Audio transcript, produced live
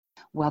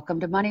Welcome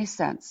to Money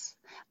Sense.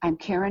 I'm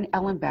Karen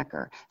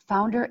Ellenbecker,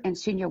 founder and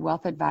senior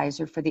wealth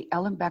advisor for the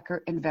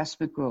Ellenbecker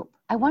Investment Group.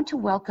 I want to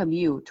welcome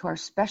you to our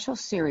special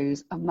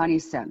series of Money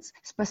Sense,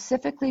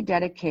 specifically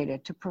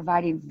dedicated to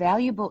providing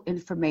valuable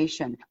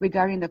information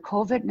regarding the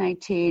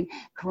COVID-19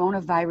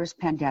 coronavirus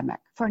pandemic.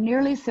 For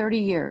nearly 30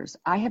 years,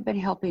 I have been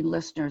helping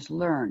listeners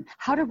learn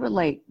how to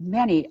relate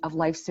many of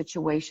life's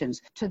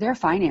situations to their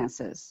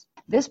finances.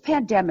 This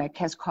pandemic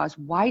has caused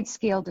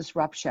wide-scale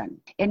disruption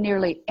in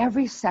nearly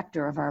every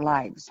sector of our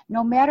lives.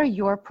 No matter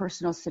your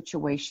personal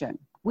situation,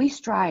 we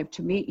strive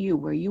to meet you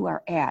where you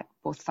are at,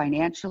 both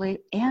financially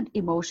and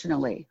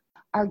emotionally.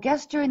 Our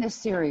guests during this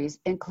series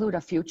include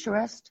a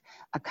futurist,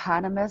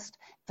 economist,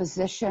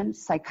 physician,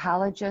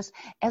 psychologist,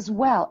 as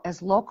well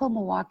as local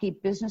Milwaukee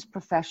business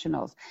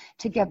professionals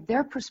to give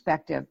their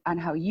perspective on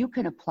how you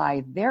can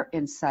apply their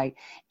insight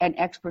and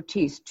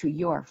expertise to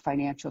your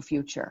financial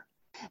future.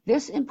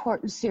 This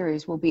important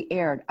series will be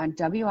aired on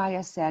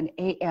WISN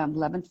AM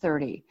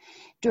 1130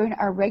 during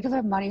our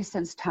regular Money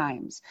Sense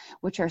times,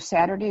 which are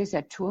Saturdays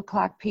at 2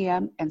 o'clock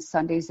p.m. and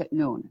Sundays at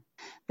noon.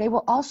 They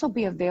will also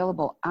be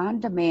available on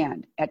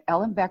demand at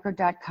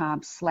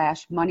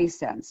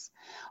ellenbecker.com/moneysense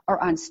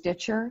or on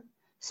Stitcher,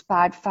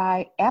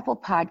 Spotify, Apple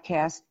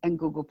Podcasts, and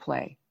Google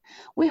Play.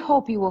 We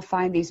hope you will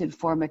find these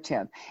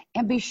informative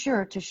and be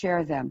sure to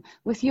share them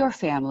with your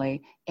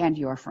family and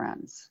your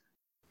friends.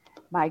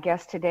 My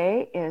guest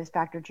today is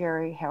Dr.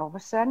 Jerry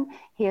Halverson.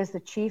 He is the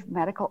Chief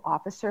Medical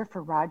Officer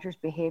for Rogers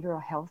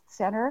Behavioral Health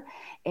Center,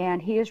 and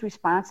he is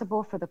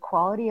responsible for the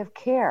quality of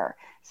care,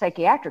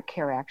 psychiatric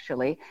care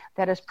actually,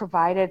 that is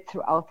provided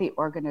throughout the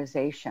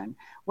organization.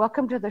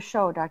 Welcome to the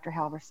show, Dr.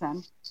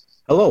 Halverson.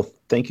 Hello.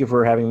 Thank you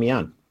for having me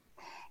on.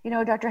 You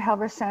know, Dr.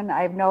 Halverson,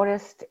 I've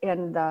noticed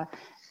in the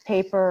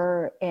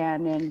paper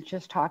and in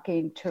just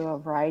talking to a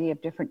variety of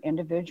different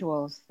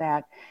individuals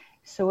that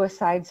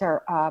suicides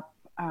are up,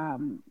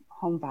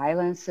 home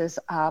violence is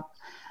up,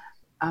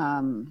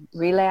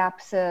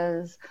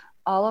 relapses,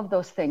 all of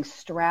those things,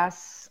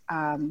 stress,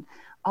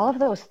 all of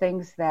those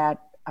things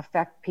that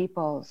affect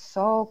people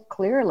so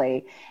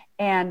clearly.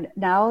 And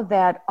now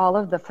that all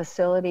of the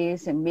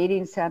facilities and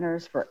meeting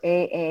centers for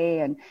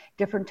AA and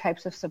different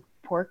types of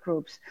support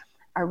groups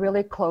are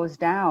really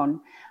closed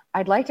down,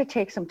 I'd like to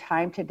take some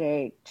time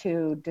today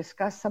to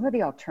discuss some of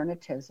the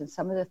alternatives and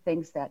some of the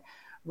things that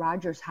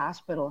Rogers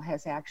Hospital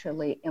has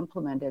actually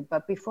implemented.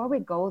 But before we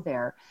go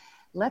there,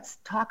 let's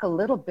talk a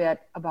little bit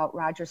about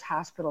Rogers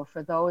Hospital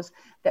for those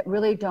that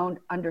really don't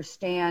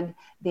understand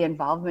the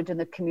involvement in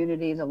the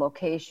community, the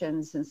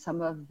locations, and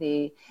some of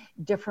the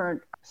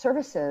different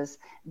services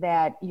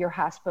that your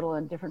hospital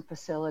and different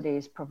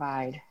facilities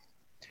provide.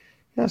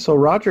 Yeah, so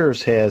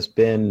Rogers has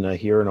been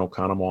here in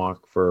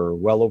Oconomowoc for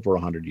well over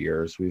 100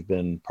 years. We've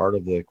been part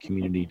of the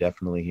community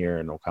definitely here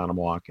in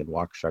Oconomowoc and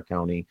Waukesha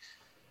County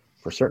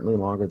for certainly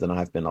longer than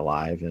I've been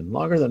alive and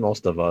longer than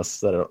most of us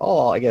that are,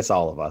 I guess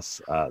all of us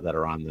that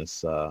are on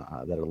this,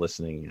 that are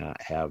listening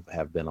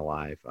have been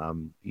alive.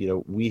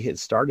 We had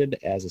started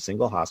as a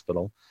single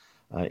hospital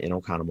in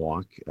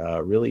Oconomowoc,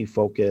 really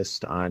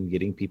focused on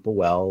getting people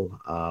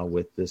well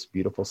with this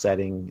beautiful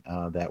setting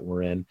that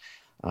we're in.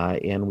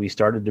 And we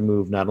started to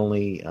move not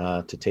only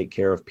to take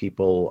care of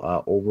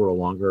people over a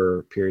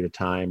longer period of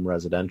time,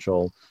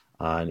 residential,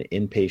 and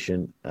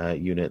inpatient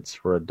units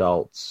for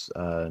adults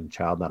and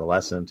child and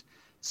adolescent,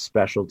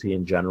 specialty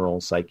in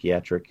general,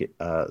 psychiatric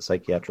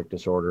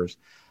disorders.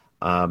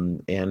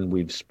 And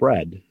we've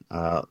spread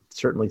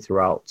certainly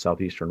throughout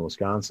southeastern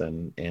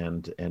Wisconsin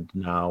and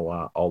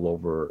now all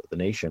over the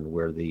nation.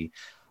 We're the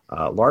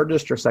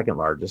largest or second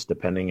largest,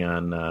 depending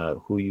on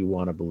who you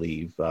want to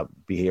believe,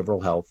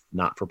 behavioral health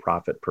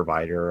not-for-profit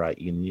provider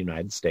in the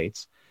United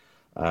States.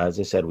 As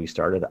I said, we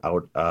started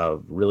out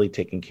of really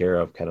taking care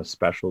of kind of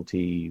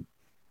specialty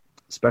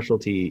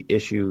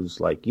issues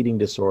like eating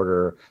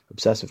disorder,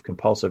 obsessive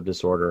compulsive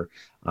disorder.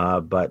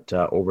 But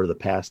over the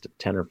past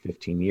 10 or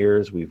 15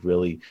 years, we've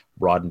really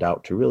broadened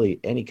out to really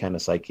any kind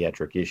of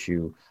psychiatric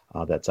issue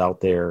that's out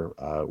there.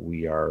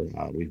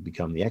 We've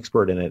become the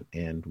expert in it,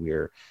 and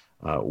we're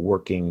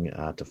working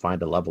to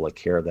find a level of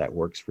care that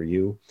works for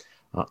you.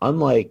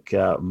 Unlike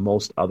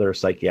most other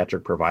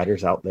psychiatric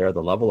providers out there,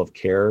 the level of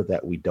care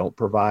that we don't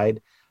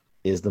provide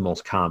is the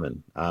most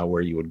common,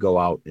 where you would go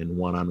out and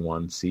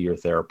one-on-one see your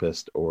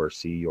therapist or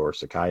see your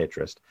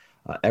psychiatrist.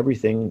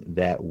 Everything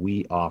that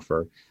we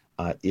offer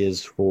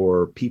is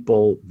for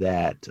people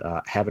that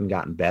haven't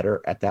gotten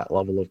better at that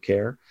level of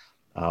care.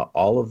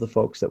 All of the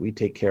folks that we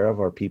take care of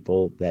are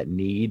people that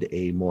need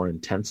a more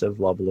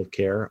intensive level of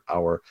care.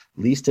 Our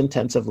least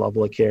intensive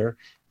level of care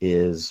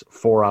is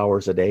 4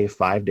 hours a day,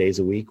 5 days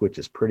a week, which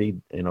is pretty,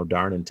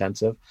 darn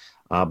intensive.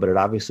 But it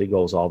obviously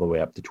goes all the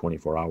way up to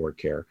 24-hour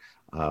care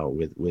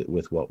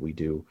with what we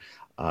do.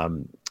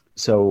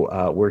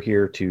 So we're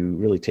here to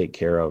really take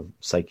care of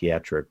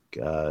psychiatric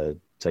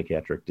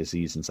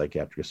disease and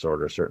psychiatric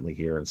disorder, certainly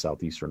here in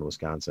southeastern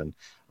Wisconsin,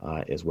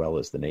 as well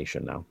as the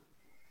nation now.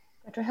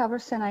 Dr.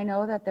 Halverson, I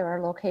know that there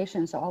are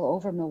locations all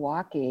over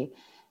Milwaukee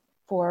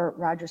for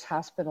Rogers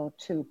Hospital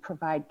to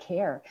provide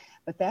care.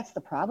 But that's the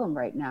problem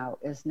right now,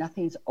 is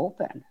nothing's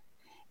open.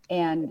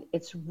 And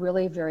it's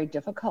really very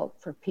difficult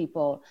for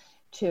people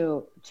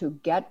to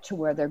get to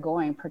where they're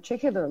going,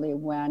 particularly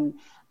when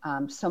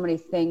so many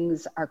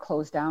things are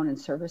closed down and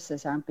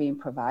services aren't being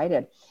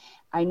provided.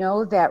 I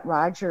know that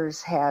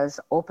Rogers has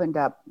opened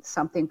up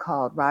something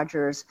called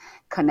Rogers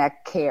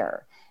Connect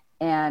Care,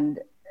 and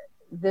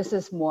this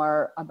is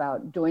more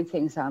about doing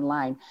things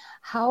online.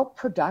 How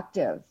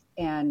productive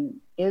and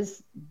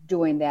is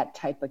doing that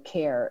type of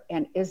care,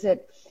 and is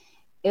it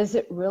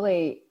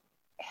really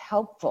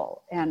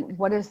helpful, and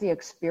what has the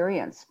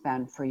experience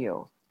been for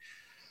you?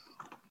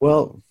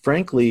 Well,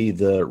 frankly,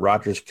 the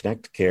Rogers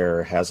Connect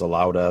Care has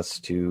allowed us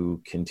to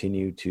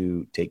continue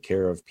to take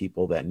care of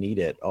people that need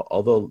it.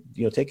 Although,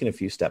 taking a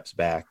few steps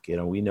back,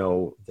 we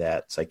know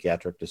that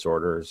psychiatric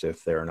disorders,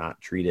 if they're not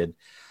treated,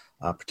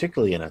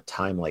 particularly in a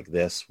time like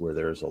this where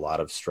there's a lot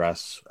of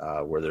stress,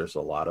 where there's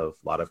a lot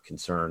of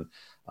concern,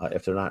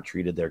 if they're not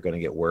treated, they're going to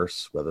get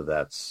worse, whether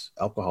that's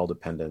alcohol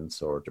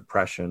dependence or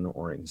depression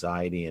or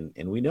anxiety.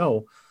 And we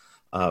know,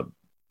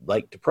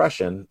 like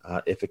depression,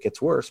 if it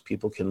gets worse,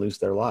 people can lose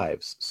their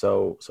lives.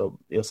 So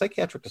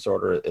psychiatric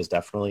disorder is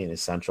definitely an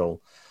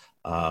essential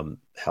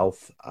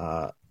health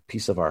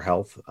piece of our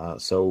health.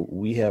 So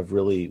we have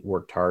really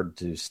worked hard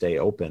to stay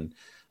open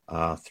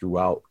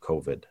throughout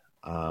COVID.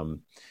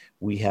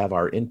 We have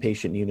our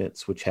inpatient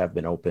units, which have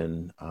been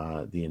open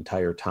the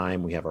entire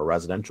time. We have our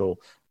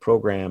residential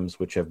programs,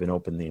 which have been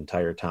open the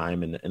entire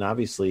time. And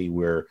obviously,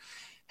 we're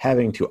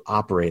having to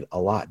operate a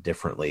lot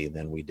differently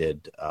than we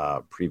did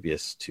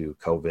previous to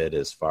COVID,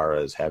 as far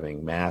as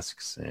having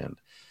masks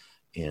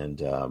and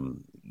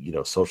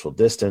social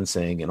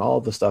distancing and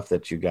all the stuff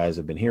that you guys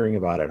have been hearing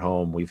about at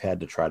home. We've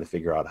had to try to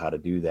figure out how to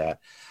do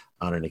that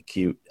on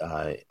acute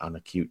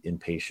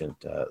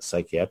inpatient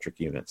psychiatric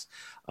units.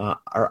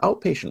 Our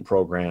outpatient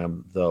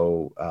program,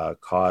 though,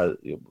 kind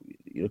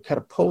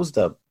of posed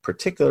a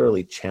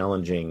particularly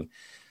challenging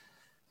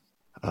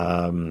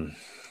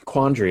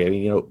quandary. I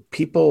mean,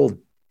 people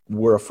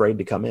were afraid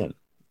to come in.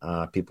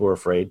 People were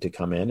afraid to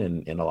come in,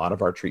 and a lot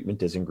of our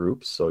treatment is in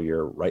groups, so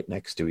you're right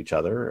next to each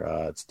other.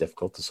 It's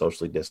difficult to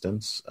socially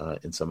distance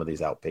in some of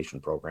these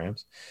outpatient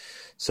programs.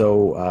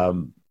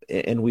 So,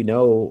 and we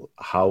know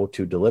how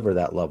to deliver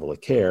that level of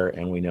care,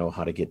 and we know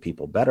how to get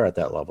people better at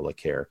that level of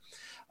care.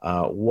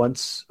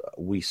 Once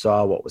we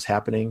saw what was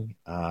happening,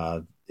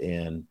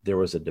 and there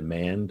was a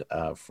demand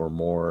for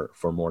more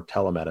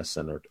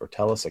telemedicine or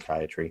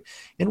telepsychiatry,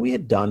 and we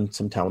had done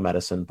some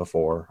telemedicine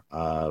before.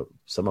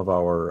 Some of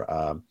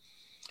our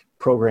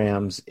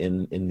programs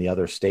in the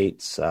other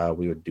states,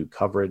 we would do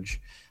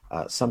coverage,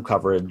 some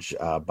coverage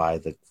by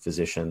the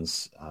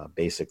physicians,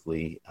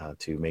 basically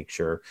to make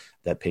sure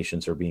that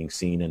patients are being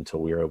seen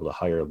until we were able to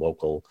hire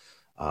local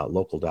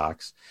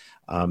docs.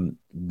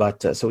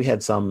 So we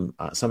had some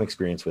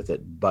experience with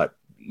it, but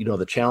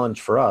the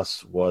challenge for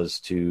us was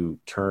to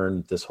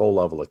turn this whole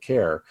level of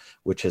care,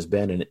 which has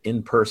been an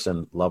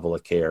in-person level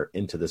of care,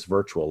 into this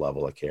virtual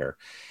level of care.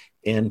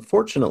 And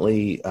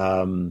fortunately,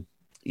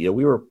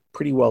 we were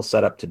pretty well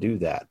set up to do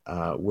that.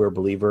 We're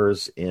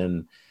believers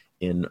in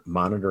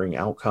monitoring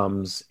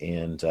outcomes.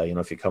 And,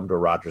 if you come to a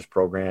Rogers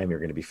program, you're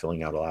going to be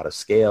filling out a lot of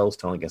scales,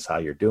 telling us how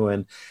you're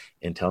doing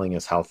and telling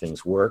us how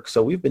things work.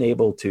 So we've been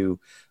able to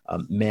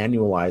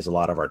manualize a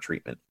lot of our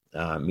treatment.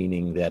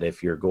 Meaning that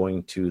if you're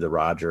going to the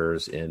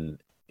Rogers in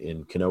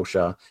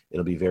Kenosha,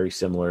 it'll be very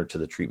similar to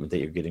the treatment that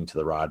you're getting to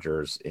the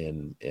Rogers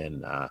in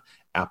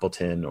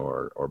Appleton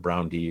or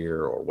Brown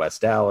Deer or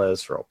West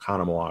Dallas or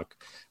Oconomowoc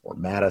or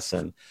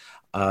Madison.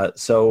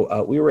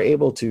 So we were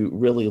able to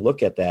really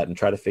look at that and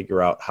try to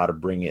figure out how to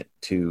bring it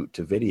to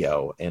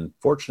video. And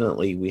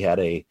fortunately, we had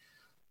a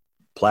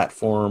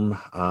platform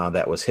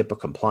that was HIPAA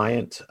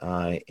compliant.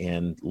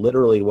 And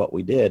literally what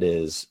we did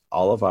is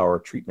all of our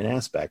treatment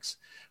aspects,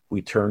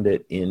 we turned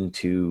it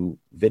into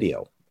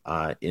video,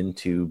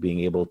 into being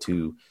able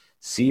to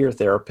see your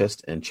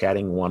therapist and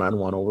chatting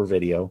one-on-one over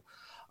video,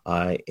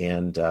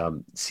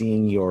 and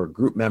seeing your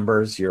group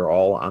members. You're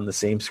all on the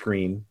same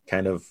screen,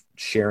 kind of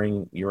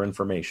sharing your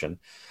information.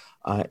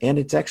 And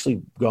it's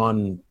actually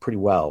gone pretty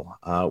well.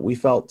 We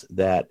felt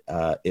that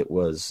it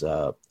was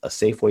a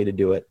safe way to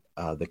do it.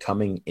 The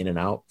coming in and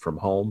out from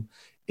home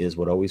is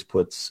what always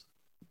puts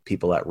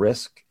people at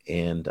risk,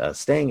 and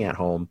staying at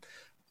home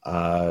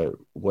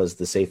was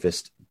the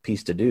safest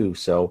piece to do.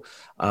 So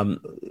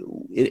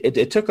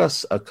it took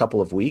us a couple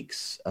of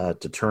weeks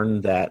to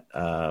turn that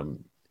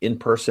in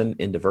person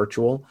into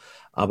virtual.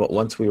 But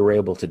once we were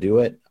able to do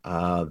it,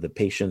 the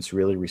patients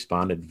really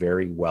responded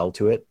very well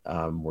to it.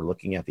 We're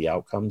looking at the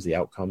outcomes. The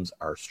outcomes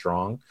are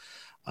strong.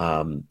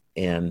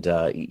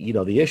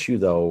 The issue,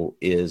 though,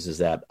 is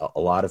that a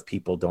lot of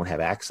people don't have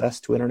access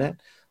to internet.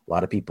 A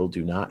lot of people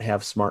do not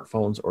have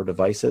smartphones or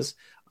devices.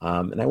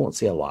 And I won't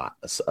say a lot,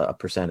 a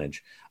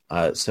percentage.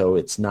 So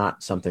it's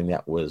not something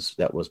that was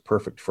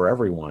perfect for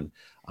everyone.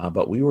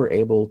 But we were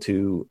able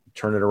to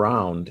turn it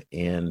around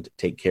and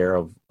take care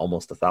of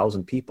almost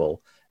 1,000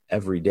 people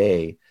every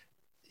day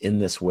in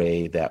this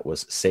way that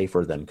was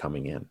safer than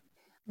coming in.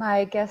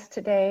 My guest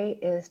today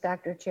is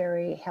Dr.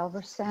 Jerry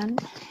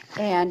Halverson,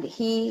 and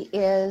he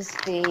is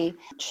the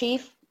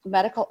Chief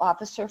Medical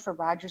Officer for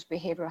Rogers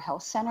Behavioral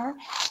Health Center.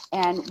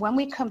 And when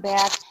we come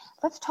back,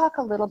 let's talk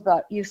a little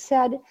bit. You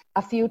said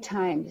a few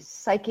times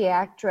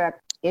psychiatric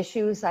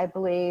issues, I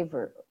believe,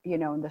 or,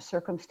 in the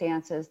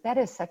circumstances. That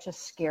is such a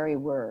scary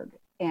word.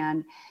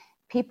 And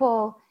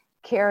people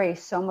carry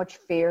so much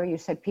fear. You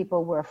said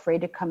people were afraid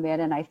to come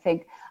in, and I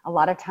think a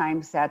lot of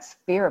times that's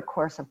fear, of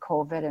course, of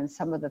COVID and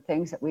some of the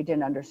things that we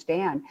didn't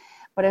understand,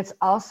 but it's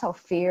also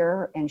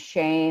fear and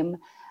shame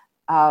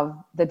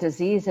of the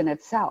disease in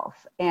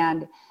itself.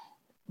 And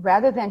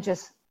rather than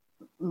just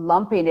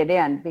lumping it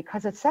in,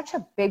 because it's such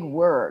a big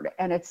word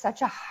and it's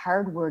such a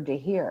hard word to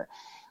hear,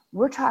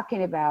 we're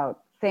talking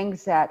about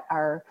things that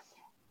are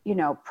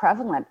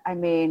prevalent. I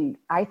mean,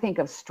 I think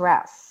of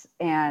stress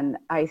and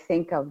I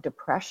think of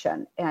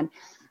depression. And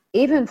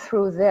even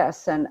through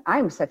this, and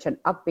I'm such an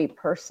upbeat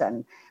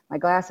person, my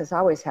glasses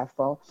always half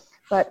full,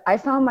 but I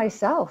found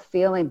myself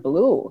feeling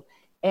blue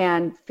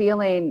and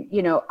feeling,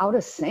 out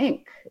of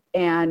sync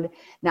and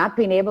not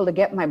being able to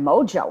get my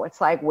mojo.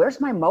 It's like, where's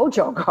my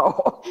mojo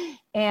go?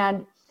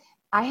 And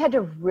I had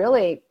to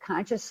really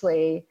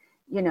consciously,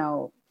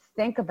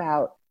 think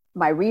about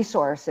my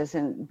resources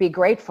and be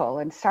grateful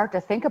and start to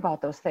think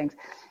about those things.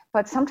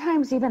 But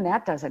sometimes even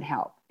that doesn't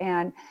help.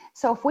 And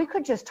so if we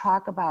could just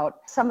talk about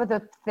some of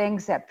the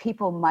things that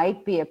people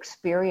might be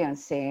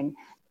experiencing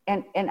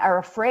and are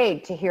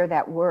afraid to hear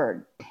that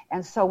word.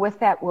 And so with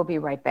that, we'll be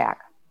right back.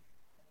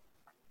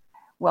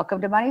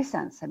 Welcome to Money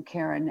Sense. I'm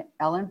Karen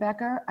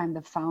Ellenbecker. I'm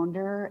the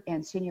founder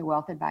and senior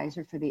wealth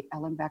advisor for the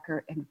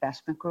Ellenbecker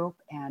Investment Group.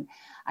 And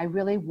I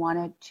really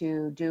wanted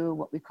to do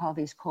what we call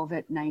these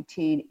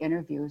COVID-19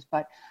 interviews.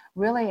 But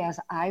really, as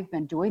I've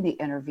been doing the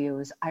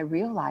interviews, I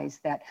realized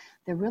that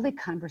they're really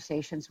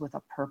conversations with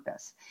a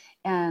purpose.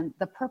 And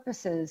the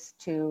purpose is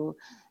to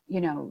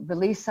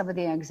release some of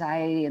the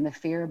anxiety and the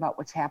fear about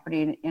what's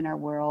happening in our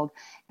world,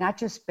 not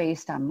just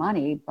based on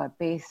money, but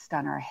based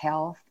on our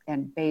health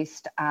and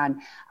based on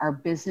our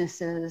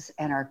businesses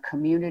and our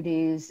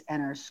communities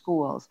and our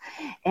schools.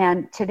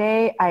 And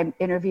today I'm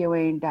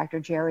interviewing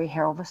Dr. Jerry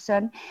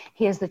Halverson.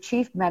 He is the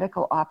Chief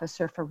Medical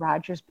Officer for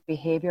Rogers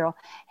Behavioral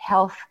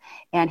Health,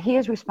 and he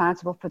is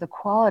responsible for the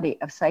quality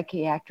of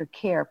psychiatric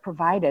care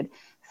provided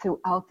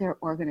throughout their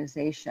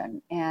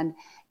organization. And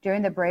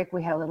during the break,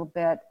 we had a little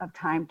bit of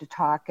time to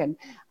talk, and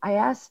I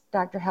asked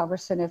Dr.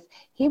 Halverson if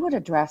he would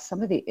address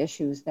some of the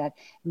issues that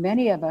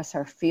many of us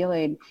are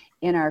feeling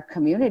in our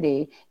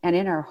community and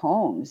in our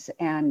homes,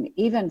 and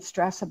even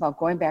stress about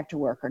going back to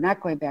work or not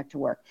going back to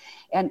work,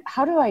 and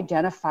how to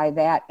identify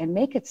that and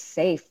make it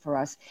safe for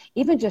us,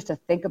 even just to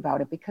think about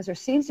it, because there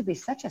seems to be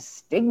such a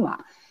stigma,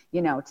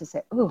 to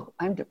say, oh,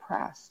 I'm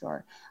depressed,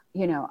 or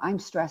I'm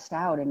stressed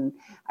out and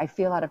I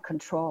feel out of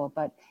control.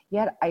 But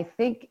yet I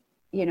think,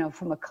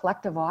 from a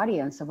collective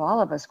audience of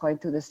all of us going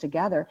through this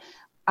together,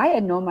 I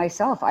had known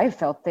myself, I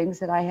felt things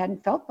that I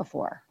hadn't felt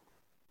before.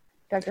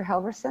 Dr.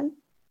 Halverson?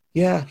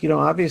 Yeah,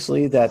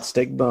 obviously that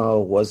stigma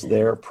was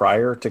there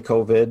prior to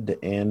COVID,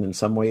 and in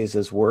some ways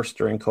is worse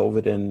during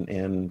COVID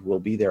and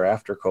will be there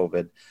after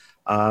COVID.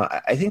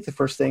 I think the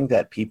first thing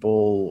that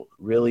people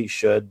really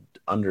should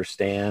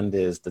understand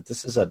is that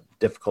this is a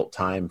difficult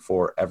time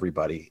for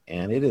everybody,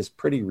 and it is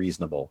pretty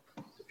reasonable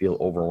to feel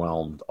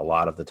overwhelmed a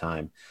lot of the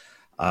time.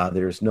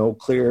 There's no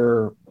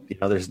clear,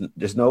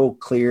 there's no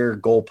clear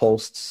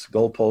goalposts.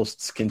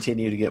 Goalposts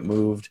continue to get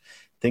moved.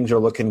 Things are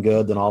looking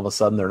good, then all of a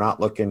sudden they're not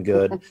looking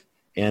good.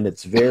 And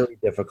it's very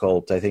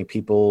difficult. I think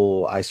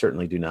I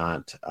certainly do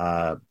not.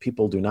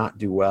 People do not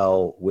do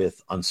well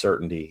with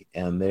uncertainty.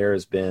 And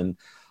there's been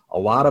a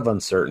lot of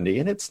uncertainty.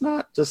 And it's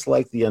not just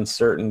like the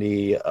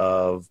uncertainty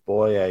of,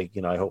 boy,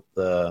 I hope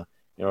the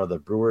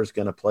Brewers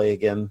going to play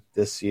again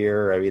this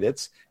year. I mean,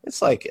 it's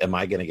like, am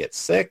I going to get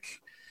sick?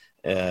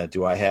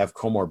 Do I have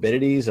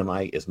comorbidities?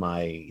 Is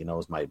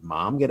my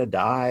mom going to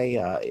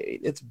die?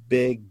 It's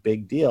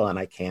big deal. And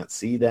I can't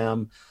see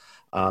them.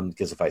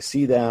 Because if I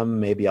see them,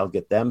 maybe I'll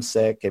get them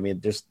sick. I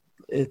mean,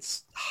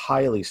 it's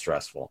highly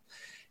stressful.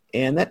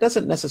 And that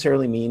doesn't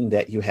necessarily mean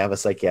that you have a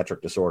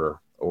psychiatric disorder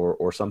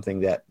or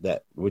something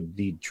that would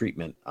need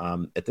treatment.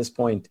 At this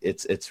point,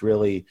 it's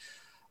really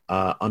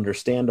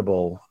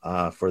understandable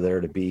for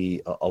there to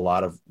be a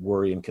lot of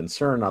worry and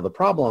concern. Now, the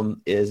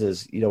problem is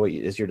as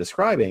you're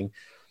describing,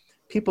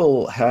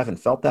 people haven't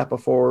felt that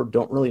before,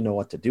 don't really know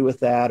what to do with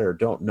that, or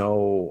don't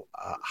know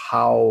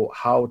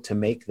how to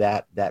make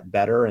that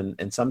better.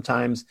 And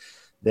sometimes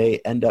they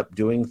end up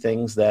doing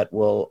things that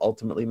will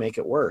ultimately make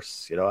it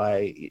worse.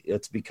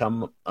 It's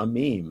become a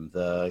meme,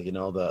 the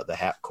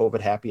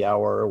COVID happy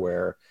hour,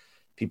 where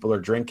people are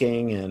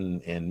drinking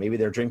and maybe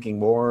they're drinking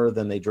more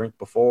than they drink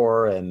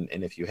before. And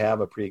if you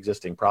have a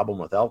pre-existing problem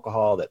with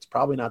alcohol, that's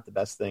probably not the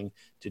best thing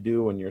to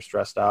do when you're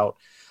stressed out.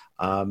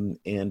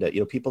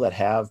 People that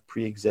have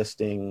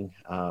pre-existing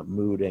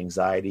mood,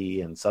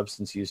 anxiety, and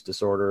substance use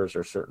disorders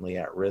are certainly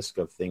at risk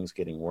of things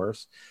getting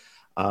worse.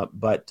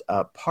 But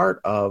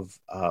part of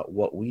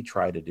what we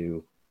try to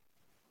do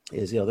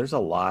is, there's a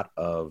lot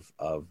of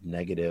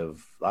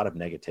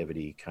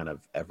negativity kind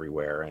of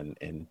everywhere.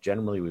 And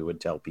generally we would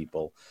tell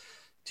people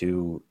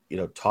to,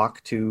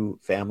 talk to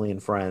family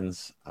and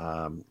friends,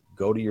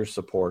 go to your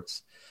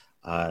supports,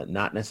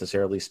 not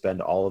necessarily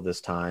spend all of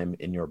this time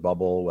in your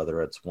bubble,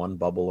 whether it's one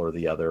bubble or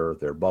the other.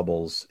 They're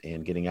bubbles,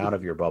 and getting out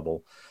of your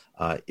bubble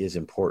is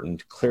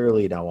important.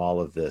 Clearly now all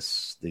of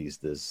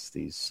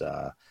these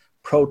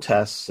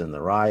protests and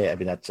the riot, I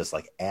mean, that's just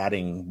like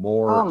adding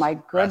more. Oh my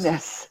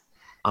goodness.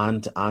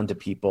 Onto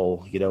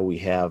people. We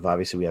have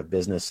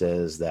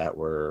businesses that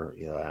were,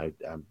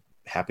 I'm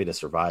happy to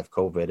survive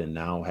COVID and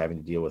now having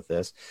to deal with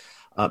this.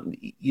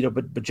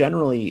 But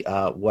generally,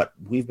 what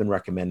we've been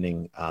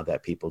recommending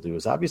that people do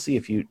is, obviously,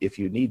 if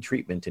you need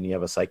treatment and you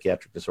have a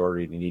psychiatric disorder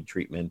and you need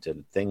treatment,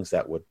 and things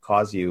that would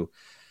cause you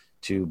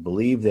to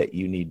believe that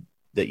you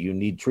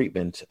need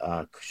treatment,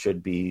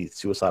 should be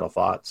suicidal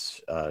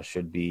thoughts,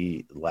 should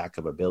be lack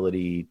of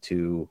ability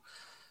to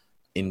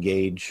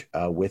engage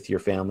with your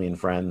family and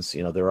friends.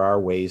 There are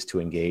ways to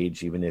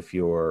engage, even if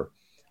you're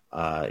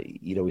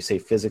we say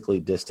physically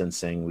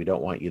distancing. We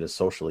don't want you to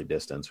socially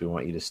distance. We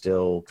want you to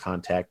still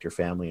contact your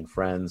family and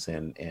friends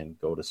and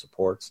go to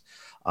supports.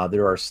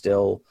 There are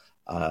still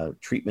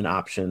treatment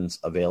options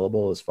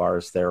available, as far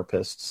as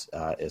therapists,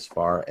 as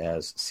far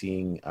as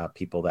seeing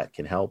people that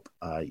can help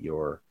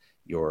your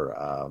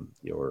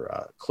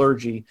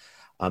clergy.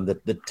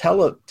 The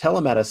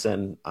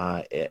telemedicine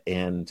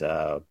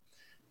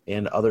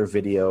and other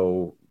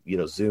video,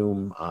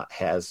 Zoom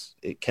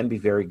it can be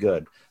very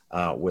good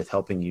with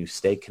helping you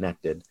stay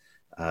connected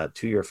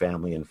to your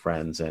family and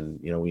friends. And,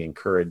 we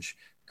encourage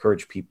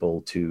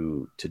people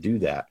to do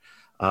that.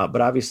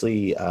 But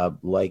obviously,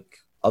 like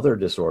other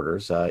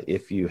disorders,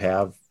 if you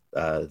have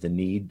the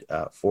need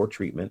for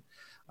treatment,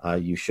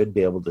 you should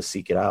be able to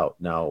seek it out.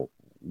 Now,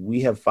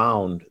 we have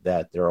found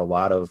that there are a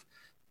lot of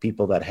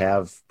people that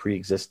have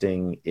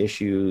pre-existing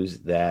issues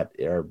that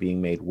are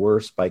being made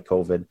worse by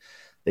COVID.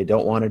 They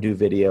don't want to do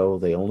video.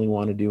 They only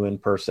want to do in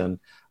person,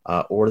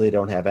 or they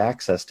don't have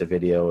access to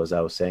video, as I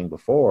was saying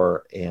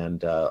before.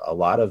 And a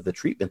lot of the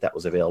treatment that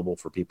was available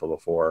for people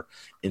before,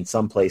 in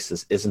some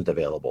places, isn't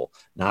available.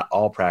 Not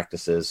all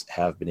practices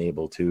have been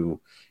able to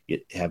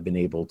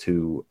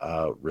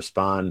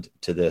respond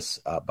to this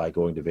by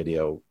going to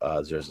video.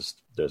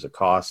 There's a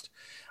cost.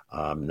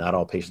 Not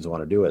all patients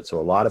want to do it. So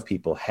a lot of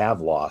people have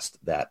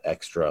lost that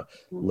extra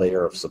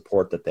layer of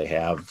support that they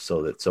have.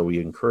 So we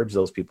encourage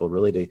those people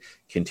really to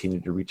continue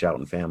to reach out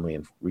to family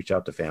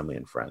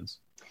and friends.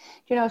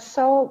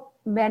 So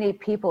many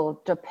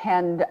people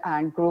depend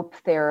on group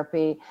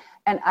therapy.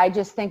 And I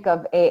just think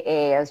of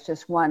AA as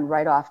just one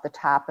right off the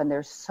top. And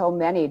there's so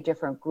many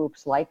different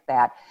groups like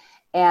that.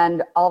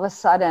 And all of a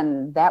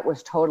sudden that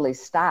was totally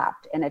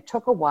stopped. And it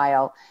took a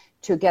while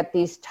to get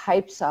these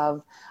types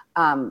of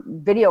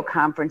video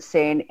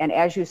conferencing. And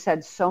as you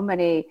said, so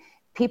many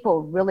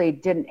people really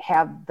didn't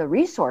have the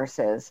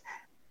resources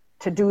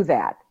to do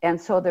that. And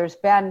so there's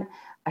been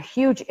a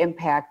huge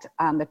impact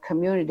on the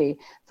community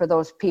for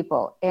those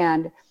people.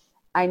 And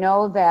I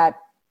know that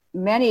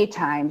many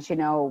times,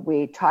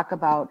 we talk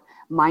about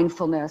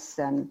mindfulness,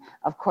 and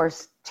of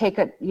course,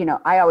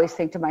 I always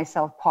think to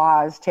myself,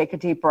 pause, take a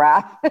deep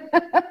breath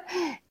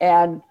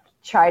and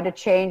try to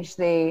change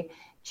the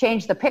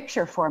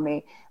picture for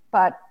me.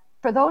 But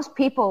for those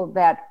people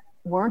that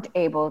weren't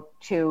able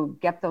to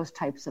get those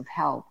types of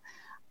help,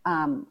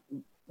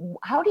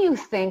 how do you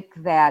think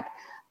that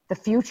the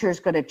future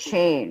is going to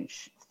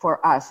change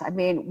for us? I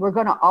mean, we're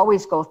going to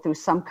always go through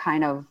some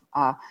kind of,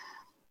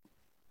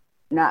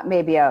 not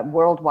maybe a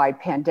worldwide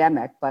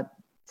pandemic, but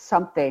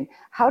something.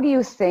 How do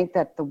you think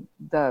that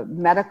the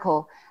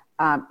medical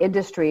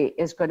industry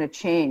is going to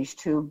change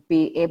to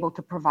be able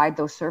to provide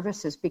those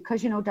services?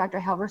 Because, Dr.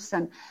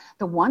 Halverson,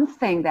 the one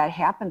thing that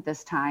happened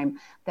this time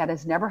that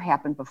has never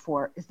happened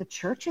before is the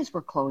churches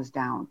were closed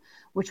down,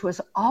 which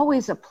was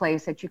always a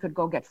place that you could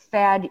go get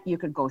fed, you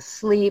could go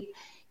sleep,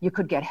 you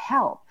could get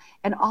help.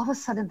 And all of a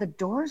sudden the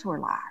doors were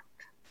locked.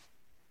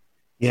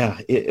 Yeah,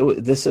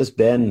 this has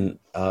been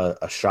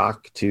a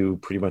shock to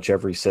pretty much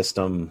every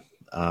system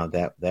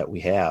that we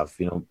have.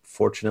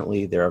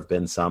 Fortunately, there have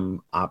been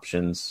some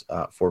options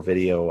for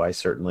video. I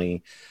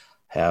certainly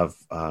have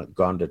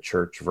gone to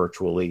church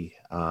virtually.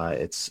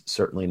 It's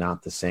certainly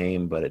not the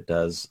same, but it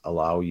does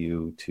allow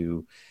you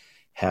to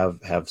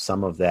have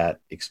some of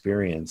that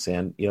experience.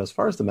 And, as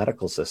far as the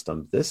medical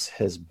system, this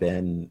has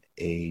been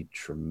a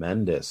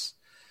tremendous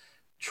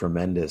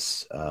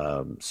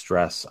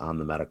stress on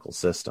the medical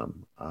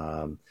system.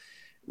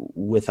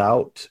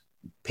 Without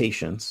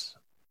patients,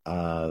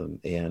 and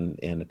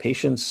the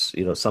patients,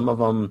 some of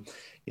them,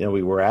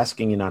 we were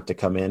asking you not to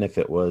come in if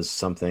it was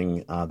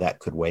something that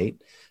could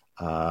wait.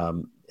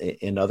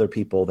 And other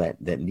people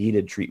that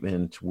needed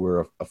treatment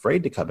were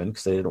afraid to come in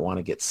because they didn't want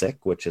to get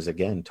sick, which is,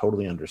 again,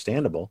 totally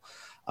understandable.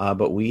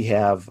 But we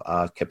have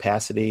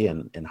capacity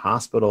in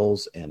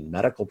hospitals and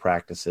medical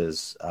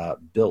practices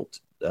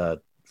built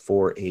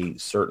for a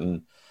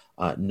certain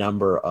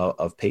number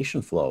of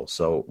patient flow.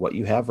 So what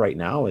you have right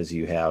now is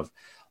you have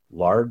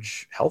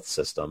large health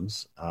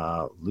systems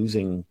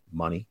losing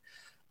money,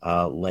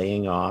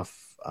 laying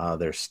off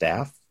their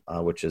staff,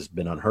 which has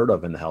been unheard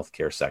of in the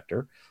healthcare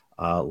sector,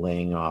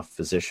 laying off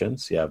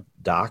physicians. You have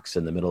docs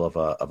in the middle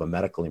of a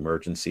medical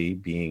emergency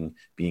being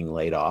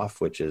laid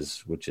off, which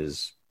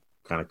is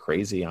kind of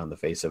crazy on the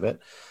face of it.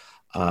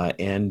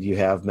 And you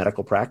have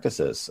medical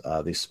practices,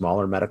 these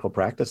smaller medical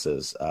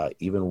practices,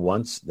 even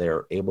once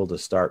they're able to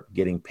start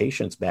getting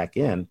patients back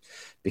in,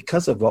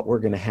 because of what we're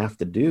going to have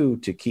to do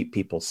to keep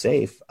people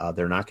safe,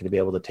 they're not going to be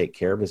able to take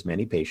care of as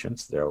many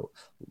patients.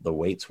 The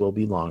waits will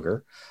be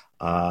longer,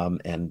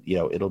 and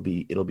it'll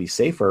be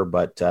safer.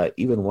 But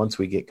even once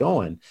we get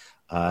going,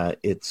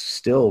 it's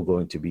still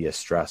going to be a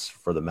stress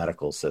for the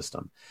medical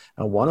system.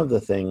 Now, one of the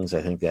things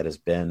I think that has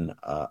been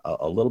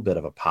a little bit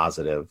of a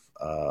positive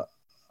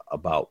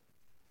about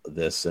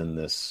this and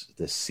this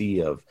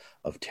sea of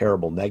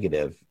terrible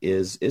negative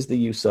is the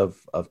use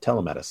of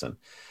telemedicine.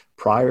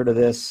 Prior to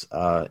this,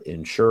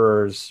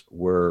 insurers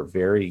were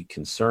very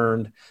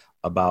concerned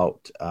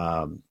about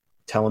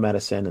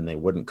telemedicine, and they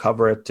wouldn't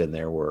cover it, and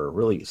there were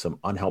really some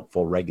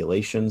unhelpful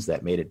regulations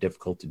that made it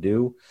difficult to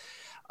do.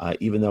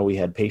 Even though we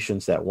had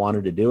patients that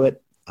wanted to do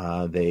it,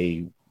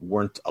 they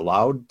weren't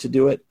allowed to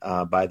do it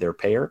by their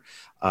payer.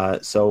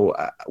 So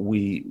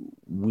we've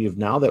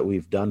now that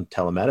we've done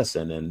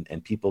telemedicine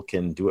and people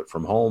can do it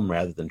from home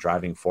rather than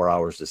driving 4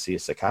 hours to see a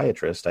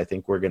psychiatrist, I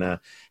think we're going to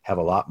have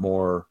a lot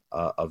more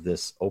of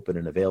this open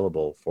and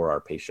available for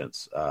our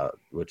patients,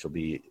 which will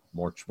be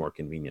much more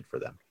convenient for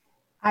them.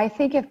 I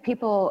think if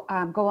people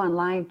go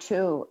online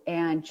too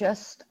and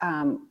just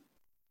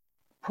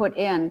put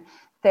in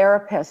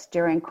therapists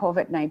during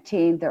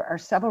COVID-19, there are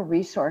several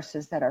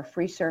resources that are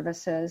free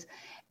services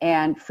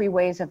and free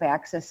ways of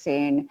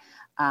accessing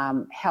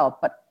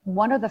help. But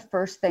one of the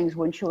first things,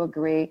 wouldn't you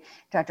agree,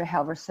 Dr.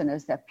 Halverson,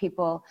 is that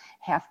people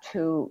have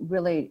to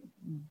really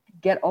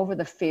get over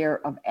the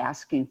fear of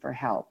asking for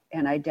help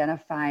and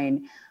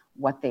identifying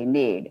what they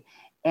need.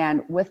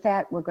 And with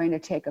that, we're going to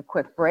take a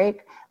quick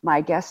break.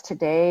 My guest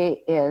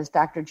today is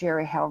Dr.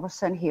 Jerry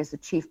Halverson. He is the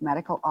Chief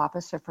Medical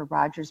Officer for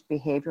Rogers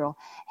Behavioral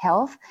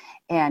Health,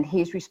 and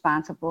he's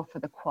responsible for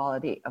the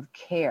quality of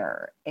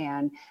care.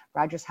 And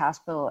Rogers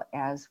Hospital,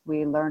 as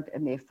we learned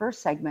in the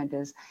first segment,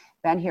 has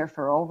been here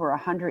for over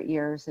 100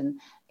 years,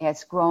 and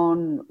it's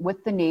grown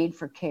with the need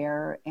for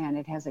care, and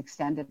it has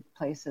extended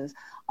places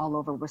all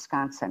over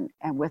Wisconsin.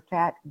 And with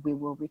that, we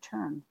will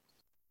return.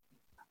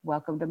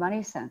 Welcome to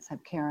Money Sense. I'm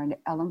Karen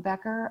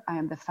Ellenbecker. I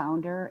am the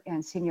founder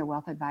and senior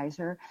wealth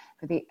advisor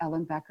for the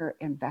Ellenbecker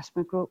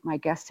Investment Group. My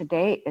guest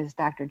today is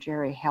Dr.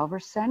 Jerry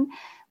Halverson.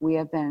 We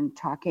have been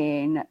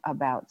talking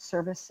about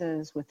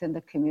services within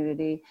the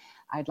community.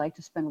 I'd like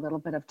to spend a little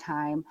bit of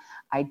time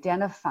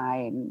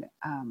identifying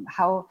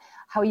how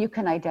you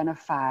can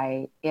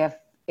identify if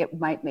it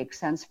might make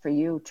sense for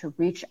you to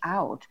reach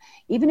out,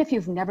 even if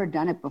you've never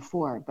done it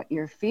before, but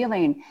you're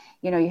feeling,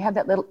 you have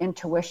that little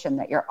intuition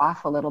that you're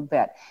off a little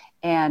bit.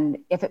 And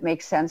if it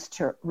makes sense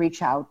to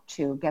reach out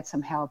to get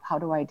some help, how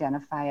to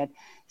identify it,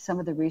 some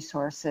of the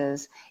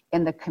resources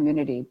in the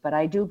community. But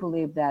I do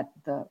believe that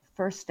the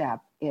first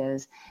step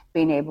is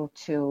being able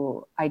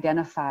to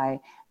identify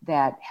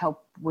that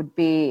help would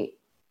be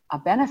a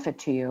benefit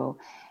to you,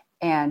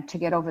 and to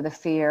get over the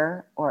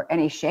fear or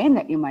any shame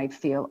that you might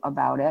feel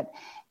about it,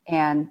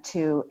 and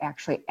to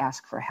actually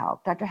ask for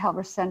help. Dr.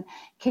 Halverson,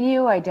 can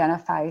you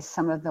identify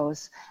some of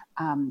those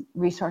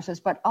resources,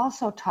 but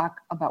also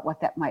talk about what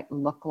that might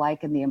look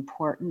like and the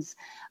importance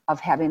of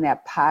having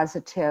that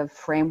positive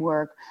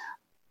framework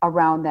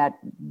around that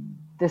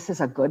this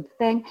is a good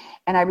thing?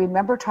 And I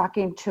remember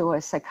talking to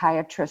a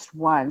psychiatrist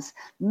once,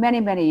 many,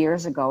 many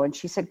years ago, and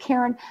she said,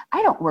 Karen,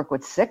 I don't work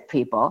with sick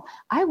people.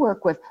 I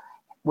work with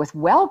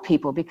well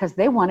people because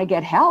they want to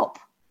get help.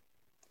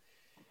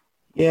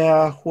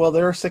 Yeah, well,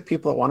 there are sick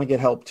people that want to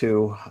get help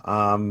too.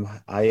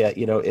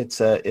 It's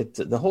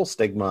the whole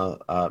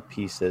stigma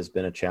piece has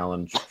been a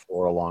challenge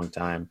for a long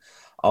time.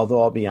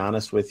 Although I'll be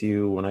honest with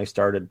you, when I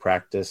started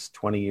practice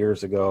 20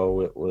 years ago,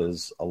 it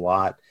was a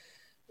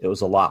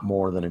lot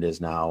more than it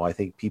is now. I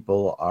think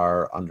people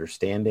are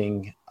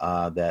understanding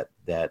that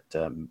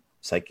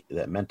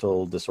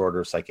mental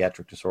disorders,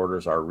 psychiatric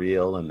disorders are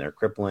real, and they're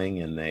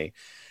crippling, and they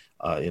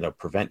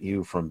prevent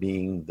you from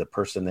being the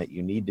person that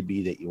you need to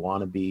be, that you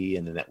want to be,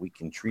 and that we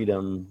can treat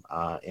them,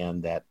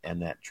 and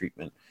that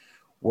treatment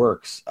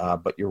works.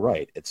 But you're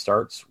right. It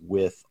starts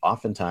with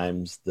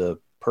oftentimes the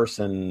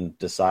person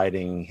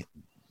deciding,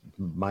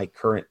 my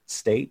current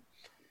state,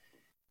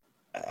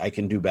 I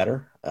can do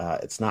better.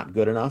 It's not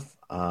good enough.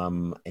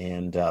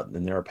 And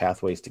there are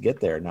pathways to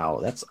get there. Now,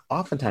 that's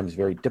oftentimes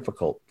very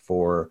difficult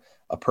for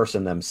a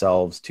person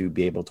themselves to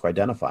be able to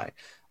identify.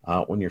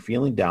 When you're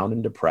feeling down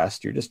and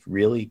depressed, you're just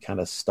really kind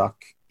of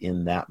stuck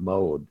in that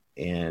mode,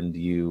 and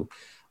you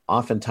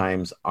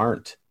oftentimes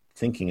aren't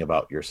thinking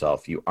about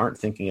yourself. You aren't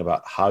thinking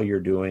about how you're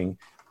doing,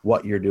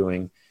 what you're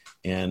doing,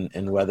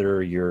 and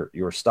whether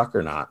you're stuck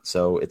or not.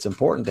 So it's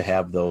important to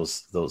have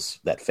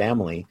that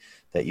family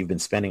that you've been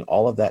spending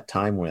all of that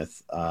time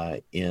with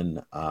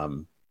in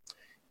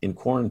in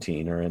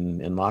quarantine or in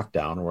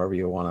lockdown or whatever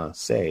you want to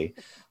say,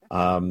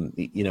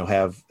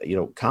 have,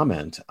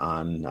 comment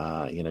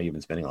on, you've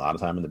been spending a lot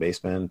of time in the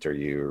basement, or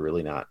you're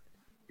really not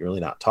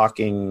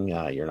talking,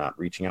 you're not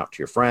reaching out to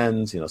your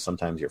friends.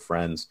 Sometimes your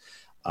friends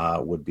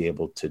would be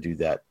able to do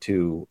that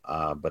too,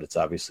 but it's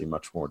obviously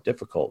much more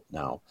difficult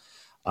now.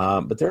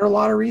 But there are a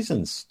lot of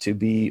reasons to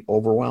be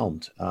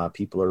overwhelmed.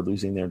 People are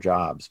losing their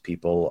jobs.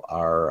 People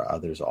are,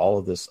 there's all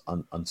of this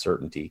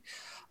uncertainty.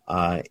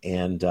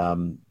 And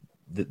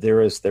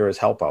there is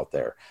help out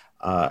there.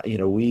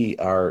 We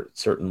are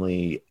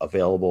certainly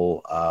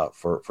available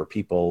for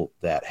people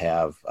that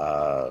have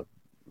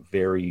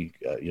very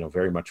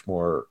much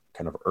more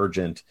kind of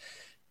urgent,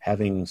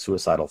 having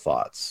suicidal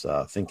thoughts,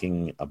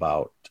 thinking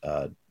about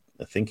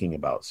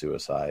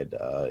suicide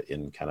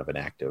in kind of an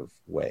active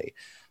way.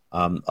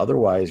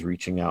 Otherwise,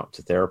 reaching out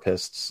to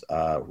therapists,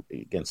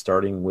 again,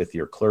 starting with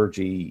your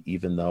clergy,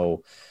 even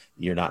though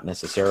you're not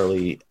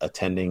necessarily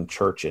attending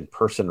church in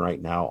person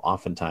right now.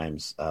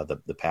 Oftentimes,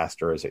 the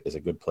pastor is a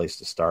good place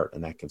to start,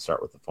 and that can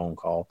start with a phone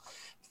call.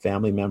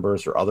 Family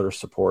members or other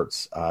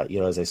supports.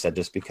 As I said,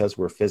 just because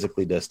we're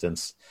physically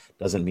distanced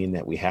doesn't mean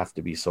that we have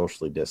to be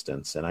socially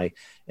distanced. And I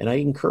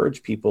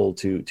encourage people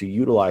to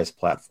utilize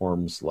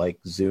platforms like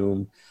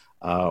Zoom,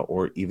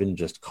 or even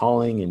just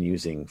calling and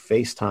using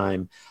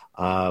FaceTime.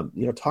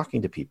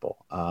 Talking to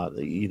people.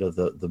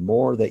 The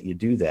more that you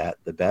do that,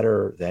 the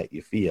better that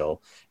you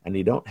feel, and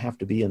you don't have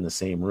to be in the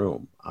same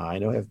room. I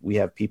know we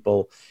have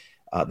people.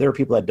 There are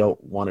people that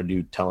don't want to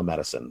do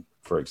telemedicine,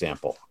 for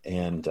example,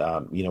 and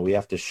we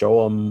have to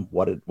show them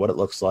what it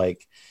looks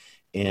like,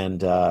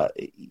 and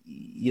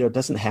it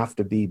doesn't have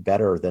to be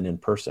better than in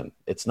person.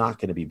 It's not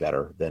going to be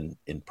better than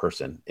in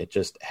person. It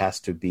just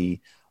has to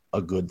be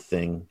a good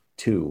thing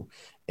too.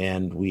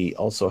 And we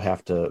also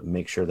have to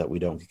make sure that we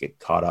don't get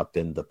caught up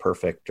in the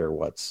perfect or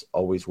what's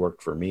always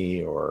worked for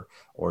me, or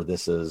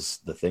this is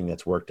the thing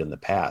that's worked in the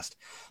past.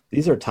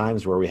 These are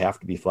times where we have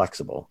to be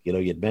flexible.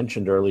 You'd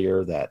mentioned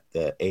earlier that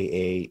the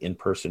AA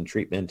in-person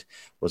treatment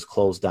was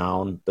closed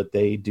down, but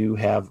they do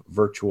have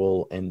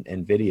virtual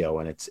and video,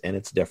 and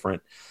it's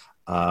different,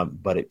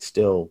 but it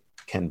still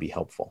can be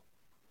helpful.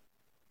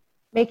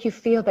 Make you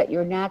feel that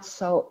you're not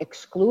so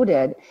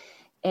excluded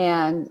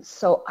and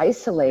so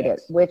isolated,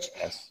 yes. which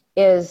yes.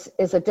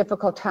 is a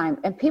difficult time.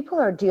 And people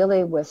are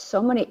dealing with so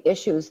many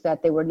issues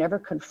that they were never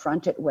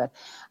confronted with.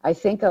 I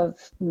think of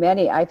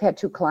many. I've had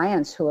 2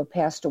 clients who have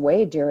passed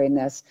away during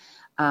this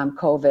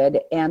COVID,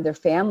 and their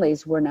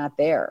families were not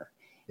there.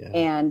 Yeah.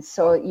 And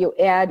so you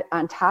add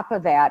on top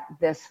of that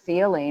this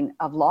feeling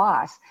of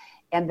loss,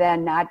 and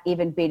then not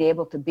even being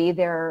able to be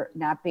there,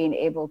 not being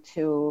able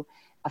to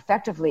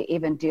effectively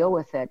even deal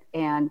with it.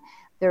 And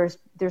there's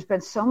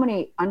been so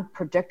many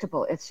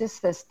unpredictable, it's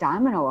just this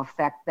domino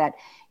effect that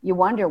you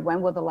wonder,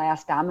 when will the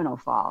last domino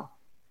fall?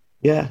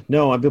 Yeah,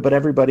 no, but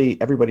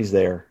everybody's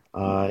there.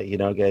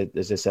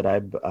 As I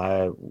said,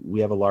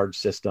 we have a large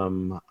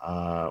system.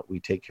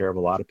 We take care of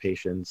a lot of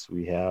patients.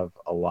 We have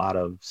a lot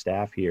of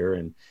staff here,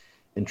 and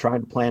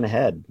trying to plan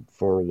ahead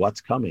for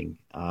what's coming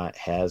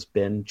has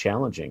been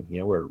challenging.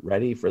 We're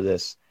ready for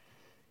this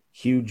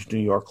huge New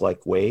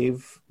York-like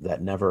wave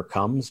that never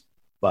comes,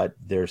 but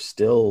there's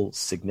still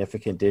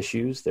significant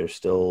issues. There's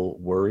still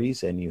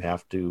worries, and you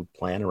have to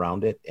plan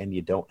around it, and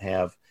you don't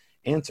have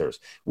answers,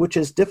 which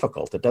is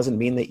difficult. It doesn't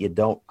mean that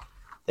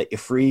you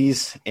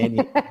freeze and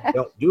you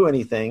don't do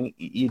anything.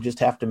 You just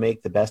have to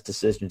make the best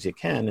decisions you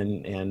can.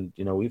 And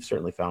we've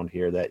certainly found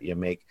here that you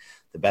make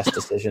the best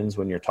decisions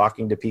when you're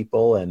talking to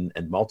people, and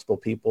multiple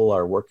people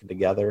are working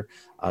together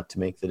to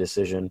make the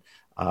decision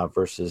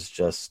versus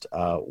just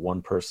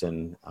one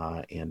person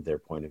and their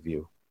point of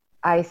view.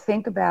 I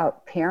think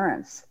about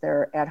parents.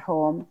 They're at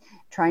home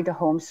trying to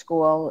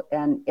homeschool,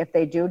 and if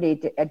they do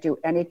need to do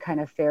any kind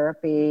of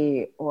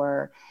therapy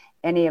or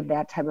any of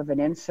that type of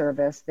an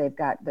in-service,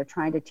 they're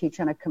trying to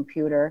teach on a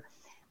computer.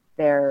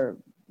 They're,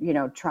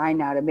 trying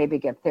now to maybe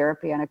get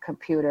therapy on a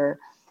computer.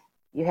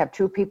 You have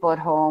 2 people at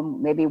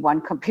home, maybe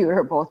 1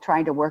 computer, both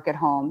trying to work at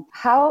home.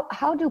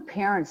 How do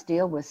parents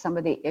deal with some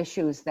of the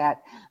issues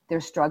that they're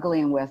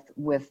struggling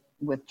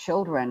with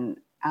children?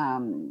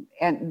 And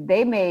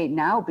they may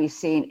now be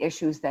seeing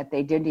issues that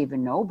they didn't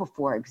even know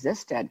before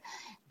existed,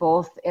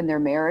 both in their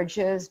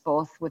marriages,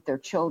 both with their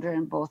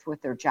children, both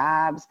with their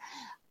jobs.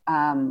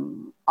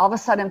 All of a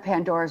sudden,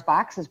 Pandora's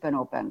box has been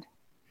opened.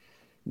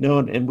 No,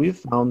 and we've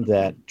found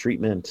that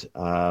treatment,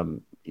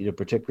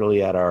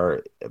 particularly at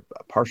our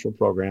partial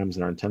programs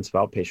and our intensive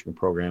outpatient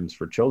programs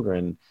for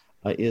children,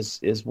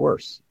 is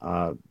worse.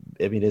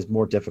 Is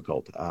more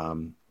difficult.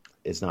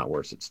 It's not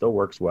worse. It still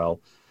works well.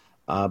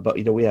 But,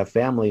 we have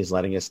families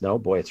letting us know,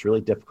 boy, it's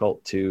really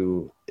difficult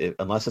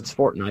unless it's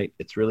Fortnite,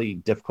 it's really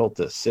difficult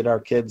to sit our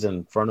kids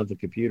in front of the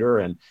computer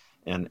and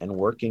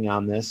working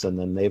on this. And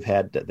then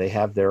they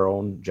have their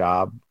own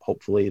job,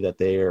 hopefully, that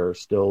they're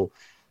still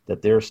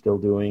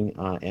doing,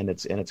 and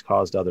it's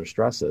caused other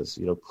stresses.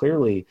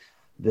 Clearly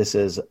this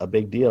is a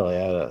big deal.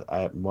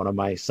 One of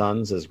my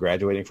sons is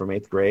graduating from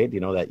 8th grade.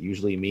 That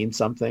usually means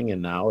something,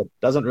 and now it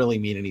doesn't really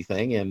mean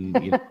anything,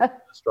 and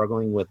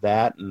struggling with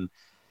that. And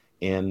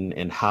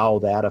and how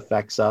that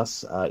affects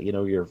us.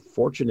 You're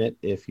fortunate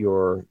if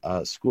your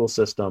school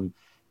system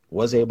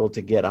was able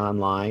to get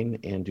online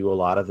and do a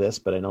lot of this,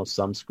 but I know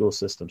some school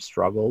systems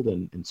struggled,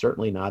 and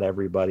certainly not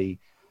everybody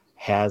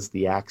has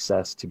the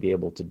access to be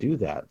able to do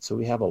that. So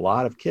we have a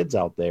lot of kids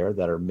out there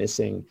that are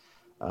missing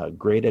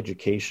great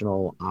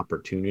educational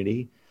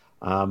opportunity.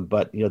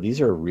 But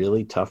these are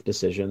really tough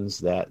decisions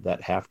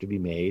that have to be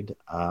made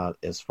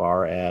as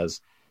far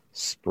as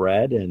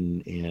spread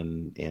and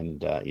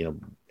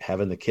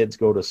having the kids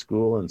go to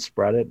school and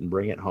spread it and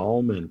bring it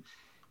home, and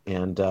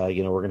we're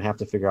going to have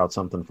to figure out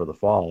something for the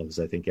fall, because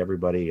I think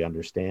everybody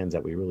understands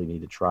that we really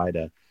need to try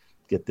to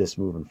get this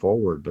moving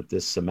forward. But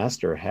this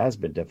semester has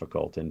been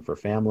difficult, and for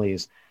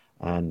families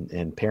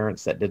and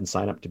parents that didn't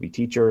sign up to be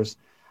teachers,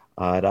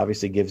 it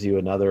obviously gives you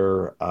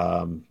another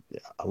a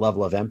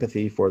level of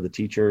empathy for the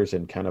teachers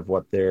and kind of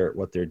what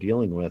they're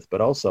dealing with, but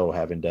also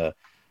having to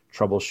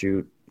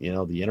troubleshoot.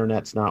 The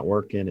internet's not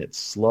working; it's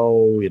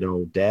slow.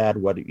 Dad,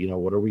 what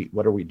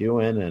are we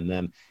doing? And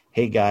then,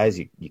 hey guys,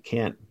 you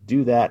can't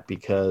do that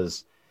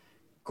because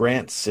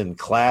Grant's in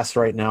class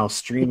right now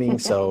streaming,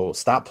 so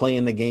stop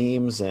playing the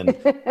games. And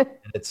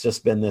it's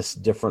just been this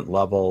different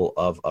level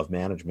of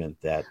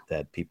management that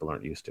people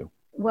aren't used to.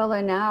 Well,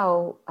 and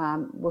now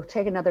we'll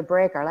take another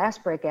break, our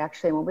last break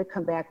actually. When we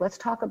come back, let's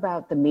talk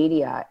about the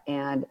media.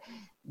 And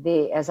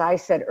as I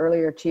said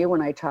earlier to you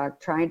when I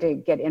talked, trying to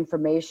get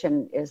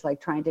information is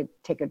like trying to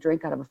take a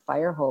drink out of a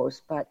fire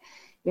hose. But,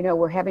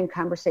 we're having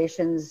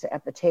conversations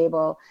at the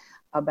table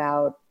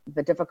about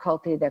the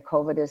difficulty that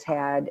COVID has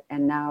had,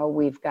 and now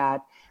we've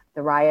got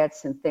the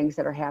riots and things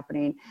that are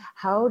happening.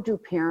 How do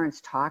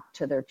parents talk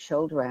to their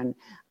children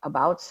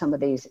about some of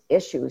these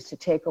issues to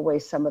take away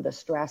some of the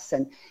stress?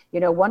 And,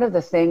 one of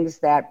the things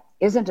that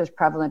isn't as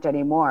prevalent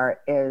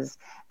anymore is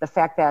the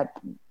fact that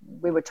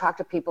we would talk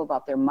to people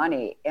about their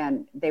money,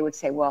 and they would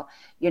say, well,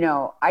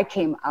 I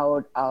came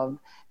out of,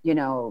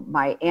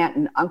 my aunt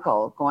and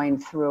uncle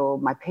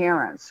my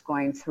parents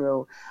going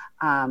through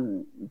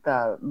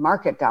the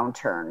market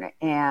downturn,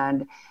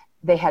 and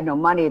they had no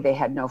money, they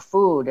had no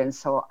food, and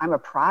so I'm a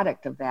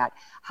product of that.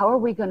 How are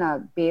we going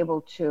to be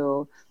able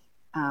to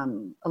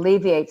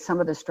alleviate some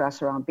of the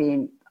stress around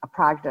being a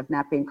product of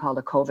not being called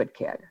a COVID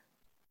kid?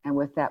 And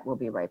with that, we'll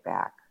be right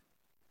back.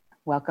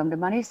 Welcome to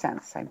Money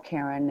Sense. I'm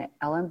Karen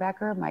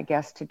Ellenbecker. My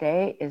guest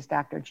today is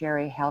Dr.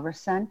 Jerry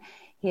Halverson.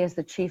 He is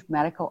the Chief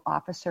Medical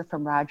Officer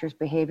from Rogers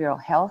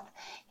Behavioral Health.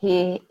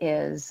 He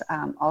is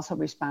also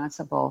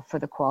responsible for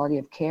the quality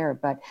of care,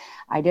 but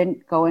I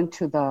didn't go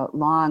into the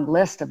long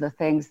list of the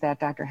things that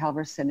Dr.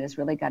 Halverson has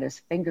really got his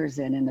fingers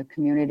in the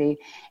community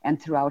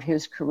and throughout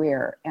his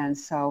career. And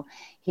so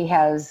he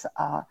has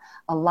a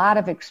lot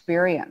of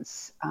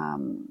experience,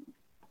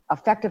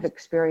 effective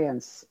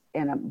experience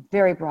in a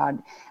very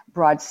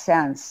broad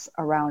sense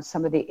around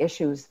some of the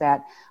issues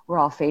that we're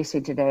all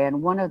facing today.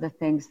 And one of the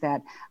things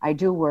that I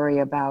do worry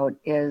about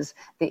is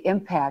the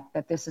impact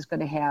that this is going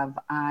to have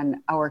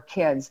on our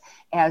kids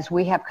as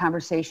we have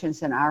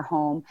conversations in our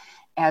home,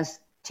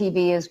 as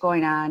TV is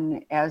going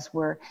on, as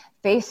we're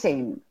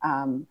facing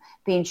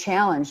being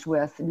challenged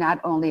with not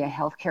only a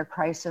healthcare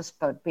crisis,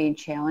 but being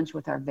challenged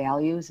with our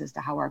values as to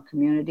how our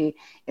community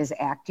is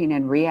acting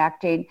and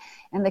reacting.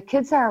 And the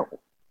kids are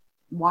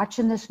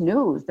watching this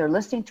news, they're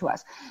listening to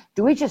us.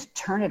 Do we just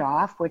turn it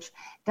off, which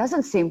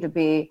doesn't seem to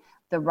be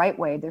the right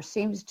way? There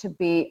seems to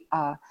be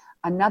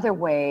another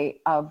way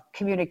of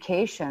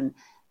communication,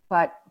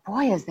 but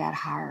boy, is that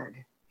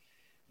hard.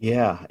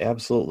 Yeah,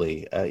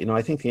 absolutely.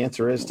 I think the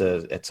answer is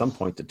to, at some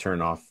point, to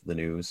turn off the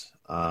news.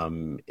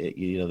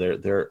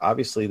 There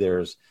obviously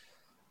there's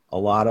a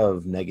lot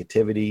of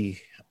negativity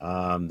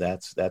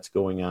that's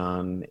going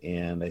on,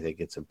 and I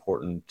think it's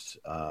important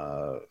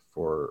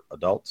for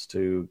adults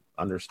to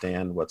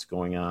understand what's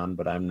going on,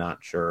 but I'm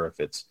not sure if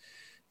it's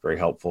very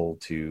helpful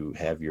to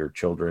have your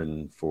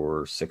children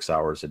for 6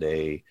 hours a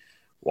day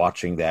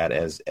watching that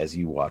as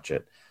you watch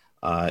it.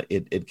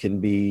 It can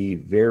be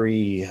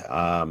very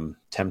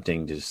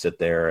tempting to sit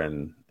there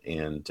and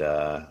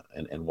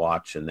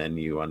watch, and then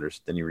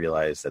you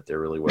realize that there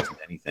really wasn't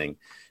anything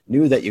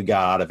new that you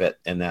got out of it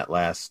in that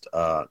last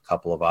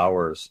couple of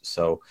hours.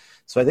 So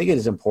I think it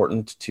is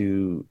important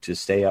to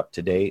stay up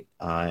to date.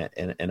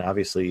 And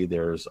obviously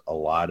there's a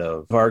lot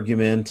of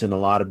argument and a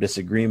lot of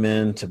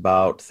disagreement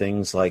about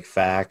things like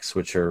facts,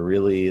 which are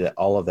really,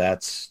 all of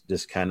that's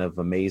just kind of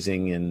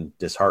amazing and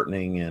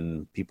disheartening.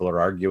 And people are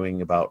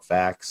arguing about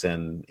facts,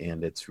 and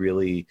it's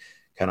really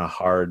kind of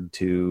hard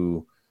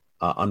to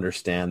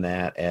understand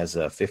that as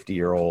a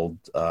 50-year-old,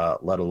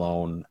 let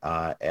alone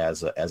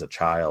as a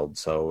child.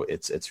 So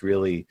it's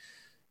really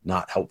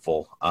not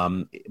helpful.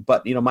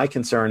 But my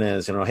concern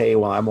is, hey,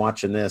 while I'm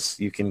watching this,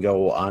 you can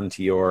go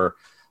onto your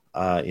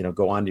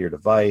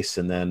device,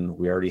 and then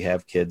we already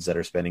have kids that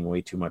are spending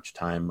way too much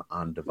time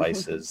on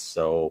devices. Mm-hmm.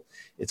 So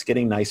it's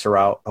getting nicer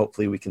out.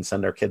 Hopefully we can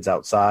send our kids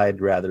outside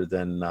rather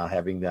than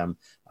having them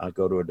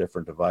go to a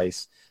different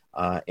device.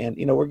 And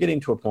we're getting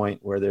to a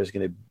point where there's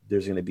going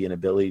to be an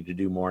ability to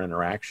do more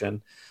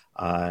interaction,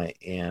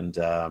 and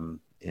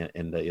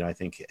I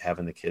think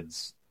having the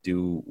kids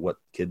do what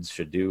kids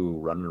should do,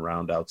 running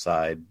around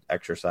outside,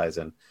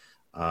 exercising,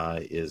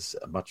 is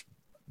a much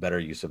better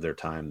use of their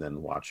time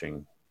than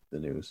watching the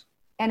news.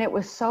 And it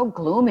was so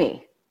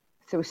gloomy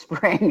through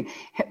spring.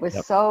 It was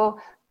Yep. so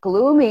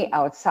gloomy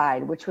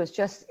outside, which was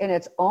just in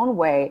its own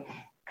way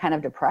kind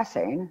of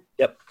depressing.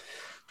 Yep.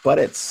 But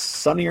it's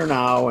sunnier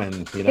now,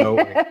 and, we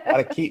got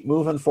to keep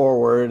moving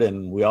forward,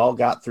 and we all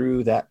got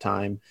through that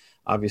time.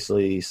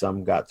 Obviously,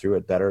 some got through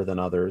it better than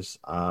others.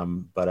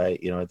 But I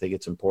think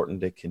it's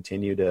important to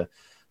continue to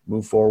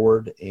move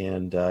forward,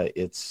 and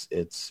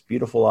it's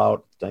beautiful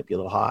out. It might be a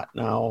little hot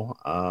now.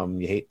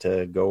 You hate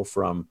to go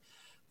from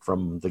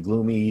the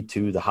gloomy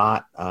to the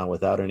hot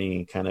without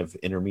any kind of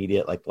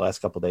intermediate. Like the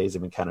last couple of days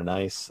have been kind of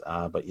nice,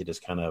 but you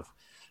just kind of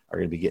are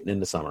going to be getting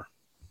into summer.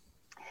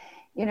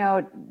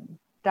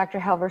 Dr.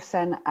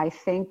 Halverson, I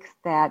think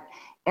that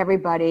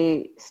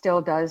everybody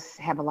still does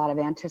have a lot of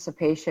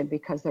anticipation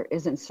because there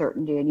isn't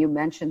certainty. And you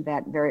mentioned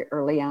that very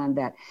early on,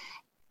 that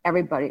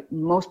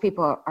most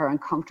people are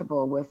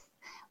uncomfortable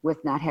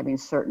with not having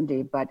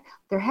certainty, but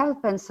there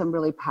have been some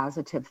really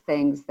positive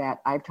things that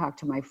I've talked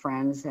to my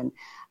friends, and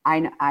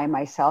I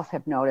myself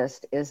have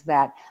noticed, is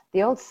that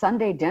the old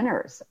Sunday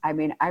dinners. I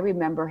mean, I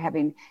remember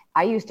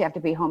I used to have to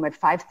be home at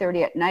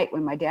 5:30 at night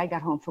when my dad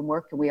got home from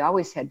work, and we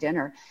always had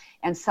dinner.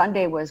 And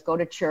Sunday was go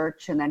to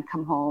church and then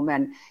come home,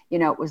 and,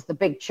 it was the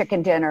big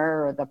chicken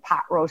dinner or the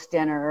pot roast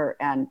dinner,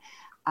 and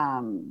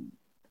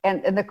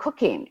the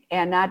cooking,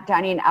 and not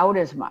dining out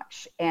as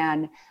much,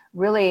 and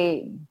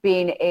really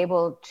being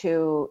able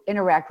to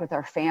interact with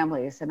our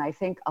families. And I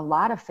think a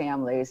lot of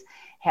families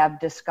have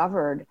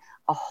discovered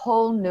a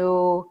whole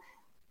new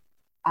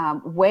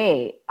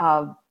way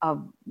of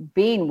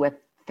being with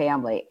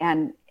family,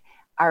 and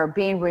are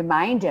being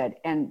reminded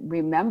and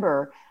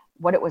remember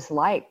what it was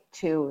like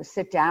to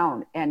sit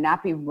down and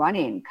not be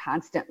running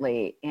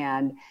constantly,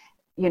 and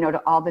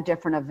to all the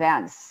different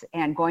events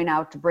and going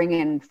out to bring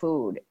in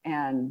food.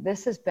 And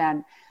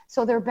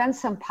so there have been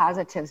some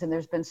positives, and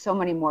there's been so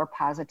many more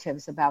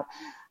positives about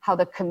how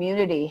the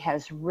community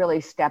has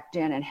really stepped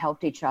in and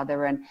helped each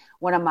other. And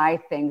one of my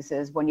things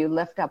is, when you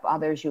lift up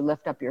others, you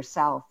lift up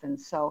yourself.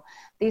 And so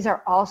these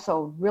are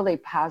also really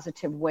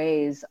positive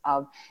ways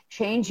of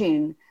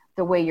changing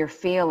the way you're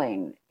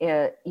feeling,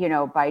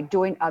 by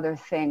doing other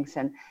things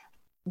and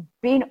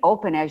being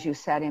open, as you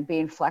said, and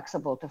being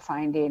flexible to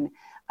finding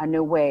a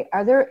new way.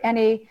 Are there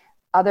any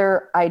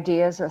other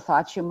ideas or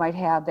thoughts you might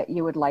have that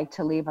you would like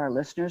to leave our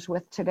listeners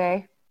with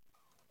today?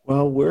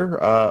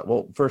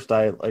 Well, first,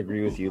 I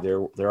agree with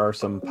you. There are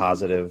some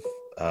positive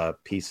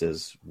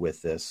pieces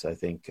with this. I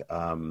think,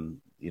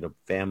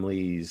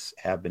 families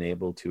have been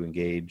able to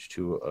engage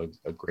to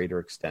a greater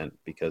extent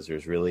because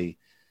there's really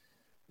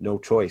no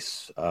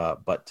choice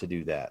but to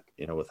do that.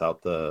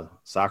 Without the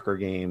soccer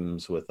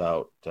games,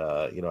 without,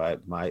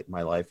 my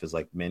life is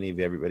like many of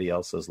everybody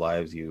else's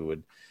lives. You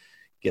would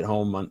get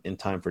home in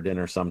time for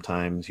dinner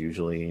sometimes,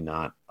 usually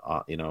not,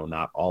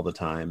 not all the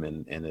time.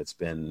 And it's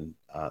been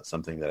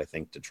something that I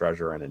think to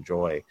treasure and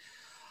enjoy.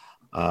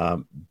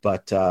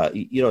 But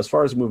as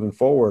far as moving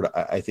forward,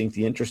 I think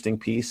the interesting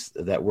piece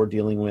that we're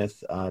dealing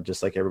with,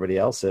 just like everybody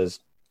else, is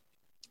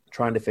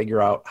trying to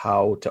figure out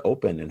how to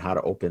open and how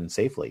to open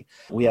safely.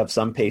 We have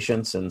some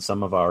patients, and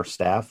some of our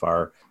staff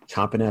are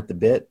chomping at the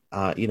bit.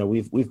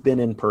 We've been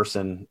in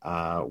person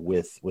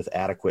with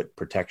adequate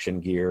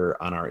protection gear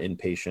on our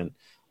inpatient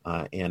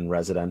and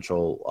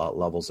residential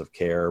levels of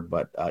care,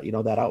 but that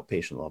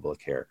outpatient level of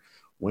care.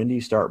 When do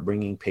you start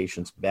bringing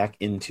patients back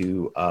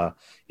into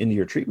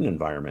your treatment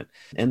environment?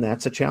 And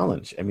that's a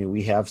challenge. I mean,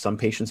 we have some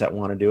patients that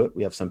want to do it.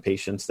 We have some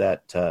patients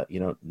that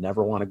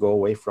never want to go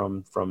away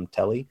from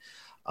tele.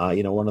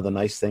 One of the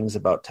nice things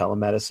about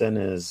telemedicine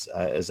is,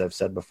 as I've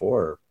said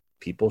before,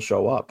 people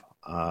show up.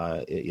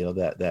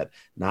 That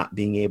not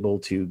being able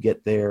to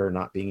get there,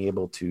 not being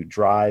able to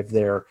drive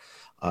there,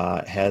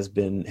 has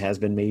been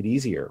made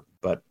easier.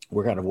 But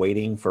we're kind of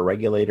waiting for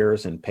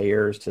regulators and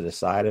payers to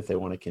decide if they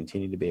want to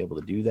continue to be able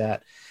to do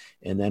that.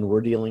 And then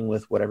we're dealing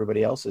with what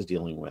everybody else is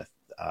dealing with.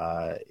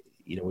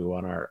 We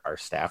want our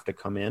staff to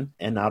come in,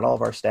 and not all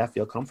of our staff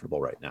feel comfortable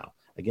right now.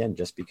 Again,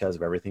 just because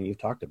of everything you've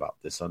talked about,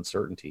 this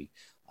uncertainty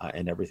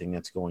and everything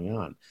that's going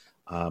on.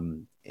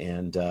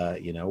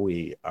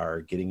 We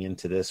are getting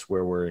into this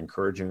where we're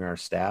encouraging our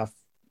staff,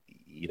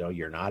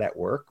 you're not at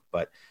work,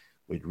 but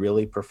we'd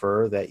really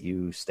prefer that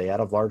you stay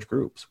out of large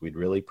groups. We'd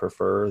really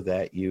prefer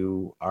that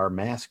you are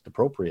masked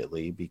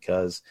appropriately,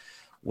 because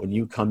when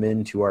you come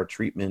into our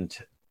treatment,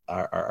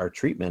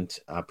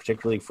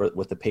 particularly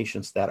with the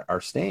patients that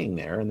are staying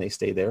there, and they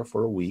stay there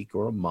for a week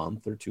or a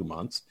month or 2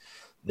 months,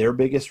 their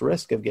biggest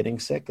risk of getting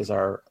sick is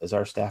our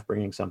staff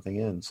bringing something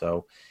in.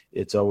 So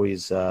it's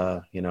always,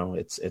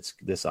 it's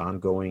this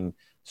ongoing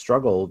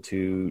struggle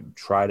to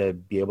try to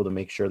be able to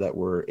make sure that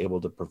we're able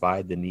to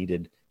provide the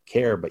needed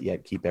care, but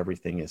yet keep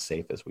everything as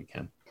safe as we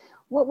can.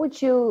 What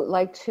would you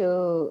like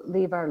to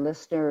leave our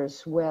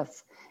listeners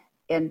with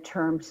in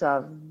terms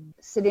of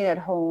sitting at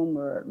home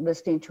or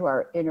listening to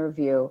our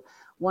interview?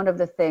 One of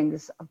the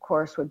things, of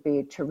course, would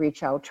be to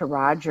reach out to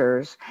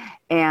Rogers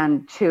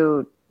and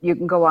to you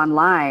can go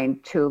online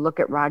to look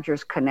at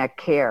Rogers Connect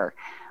Care,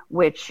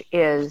 which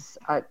is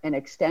an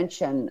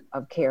extension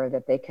of care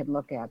that they can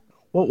look at.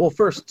 Well,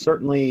 first,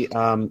 certainly,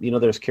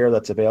 there's care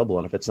that's available,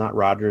 and if it's not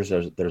Rogers,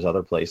 there's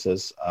other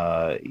places.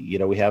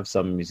 We have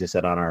some, as I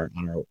said, on our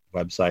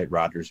website,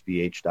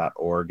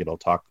 rogersvh.org. It'll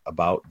talk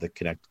about the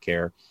Connect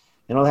Care,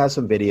 and it'll have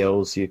some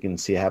videos so you can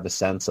have a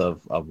sense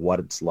of what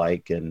it's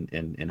like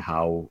and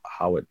how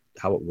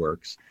it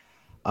works.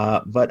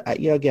 But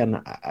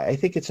again, I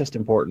think it's just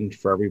important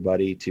for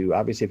everybody to,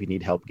 obviously, if you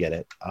need help, get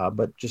it.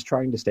 But just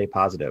trying to stay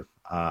positive.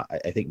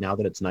 I think now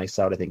that it's nice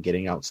out, I think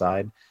getting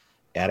outside,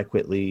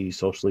 adequately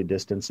socially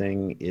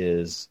distancing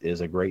is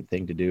a great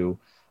thing to do.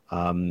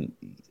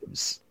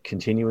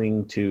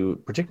 Continuing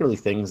to, particularly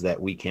things that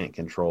we can't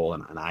control,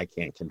 and I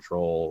can't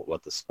control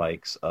what the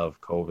spikes of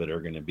COVID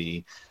are going to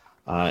be.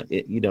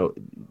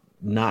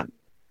 Not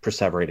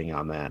perseverating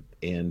on that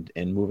and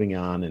moving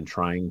on and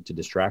trying to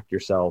distract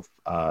yourself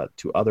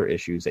to other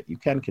issues that you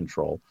can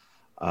control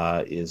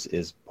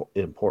is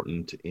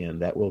important,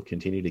 and that will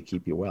continue to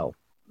keep you well.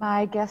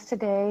 My guest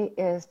today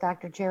is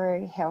Dr.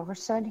 Jerry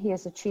Halverson. He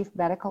is the Chief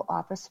Medical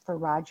Officer for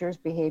Rogers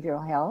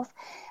Behavioral Health.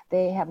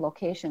 They have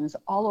locations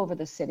all over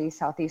the city,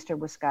 southeastern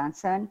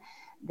Wisconsin.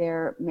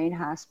 Their main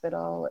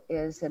hospital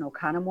is in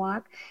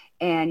Oconomowoc,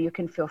 and you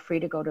can feel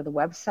free to go to the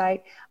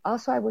website.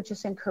 Also, I would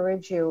just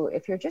encourage you,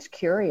 if you're just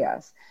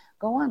curious,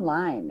 go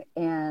online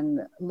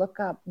and look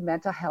up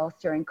mental health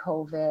during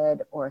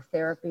COVID or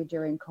therapy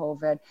during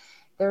COVID.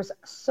 There's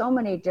so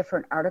many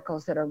different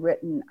articles that are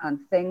written on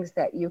things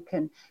that you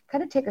can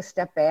kind of take a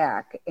step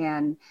back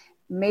and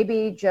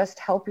maybe just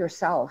help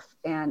yourself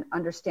and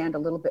understand a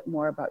little bit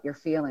more about your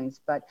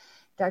feelings. But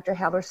Dr.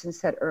 Halverson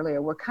said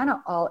earlier, we're kind of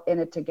all in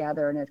it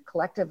together, and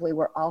collectively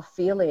we're all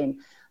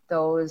feeling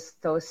those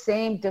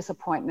same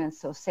disappointments,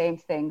 those same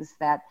things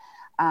that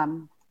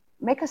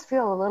make us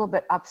feel a little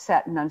bit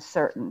upset and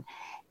uncertain.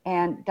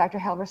 And Dr.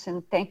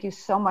 Halverson, thank you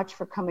so much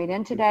for coming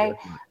in today.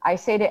 I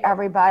say to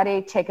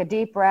everybody, take a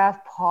deep breath,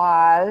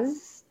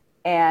 pause,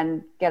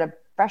 and get a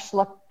fresh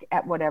look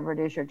at whatever it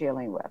is you're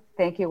dealing with.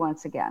 Thank you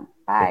once again.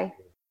 Bye.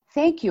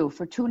 Thank you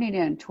for tuning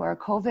in to our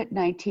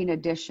COVID-19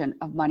 edition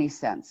of Money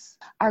Sense.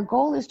 Our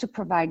goal is to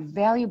provide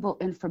valuable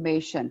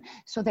information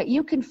so that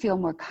you can feel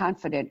more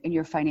confident in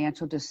your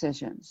financial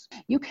decisions.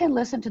 You can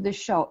listen to this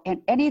show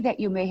and any that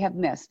you may have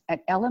missed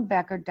at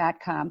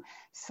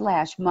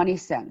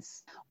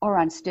ellenbecker.com/moneysense or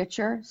on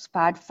Stitcher,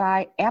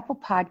 Spotify, Apple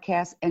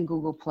Podcasts, and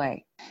Google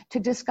Play.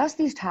 To discuss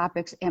these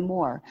topics and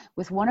more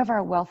with one of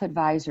our wealth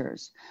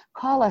advisors,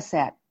 call us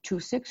at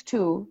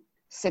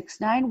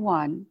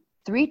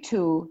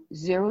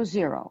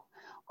 262-691-3200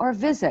 or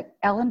visit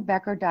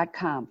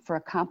ellenbecker.com for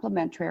a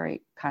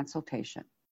complimentary consultation.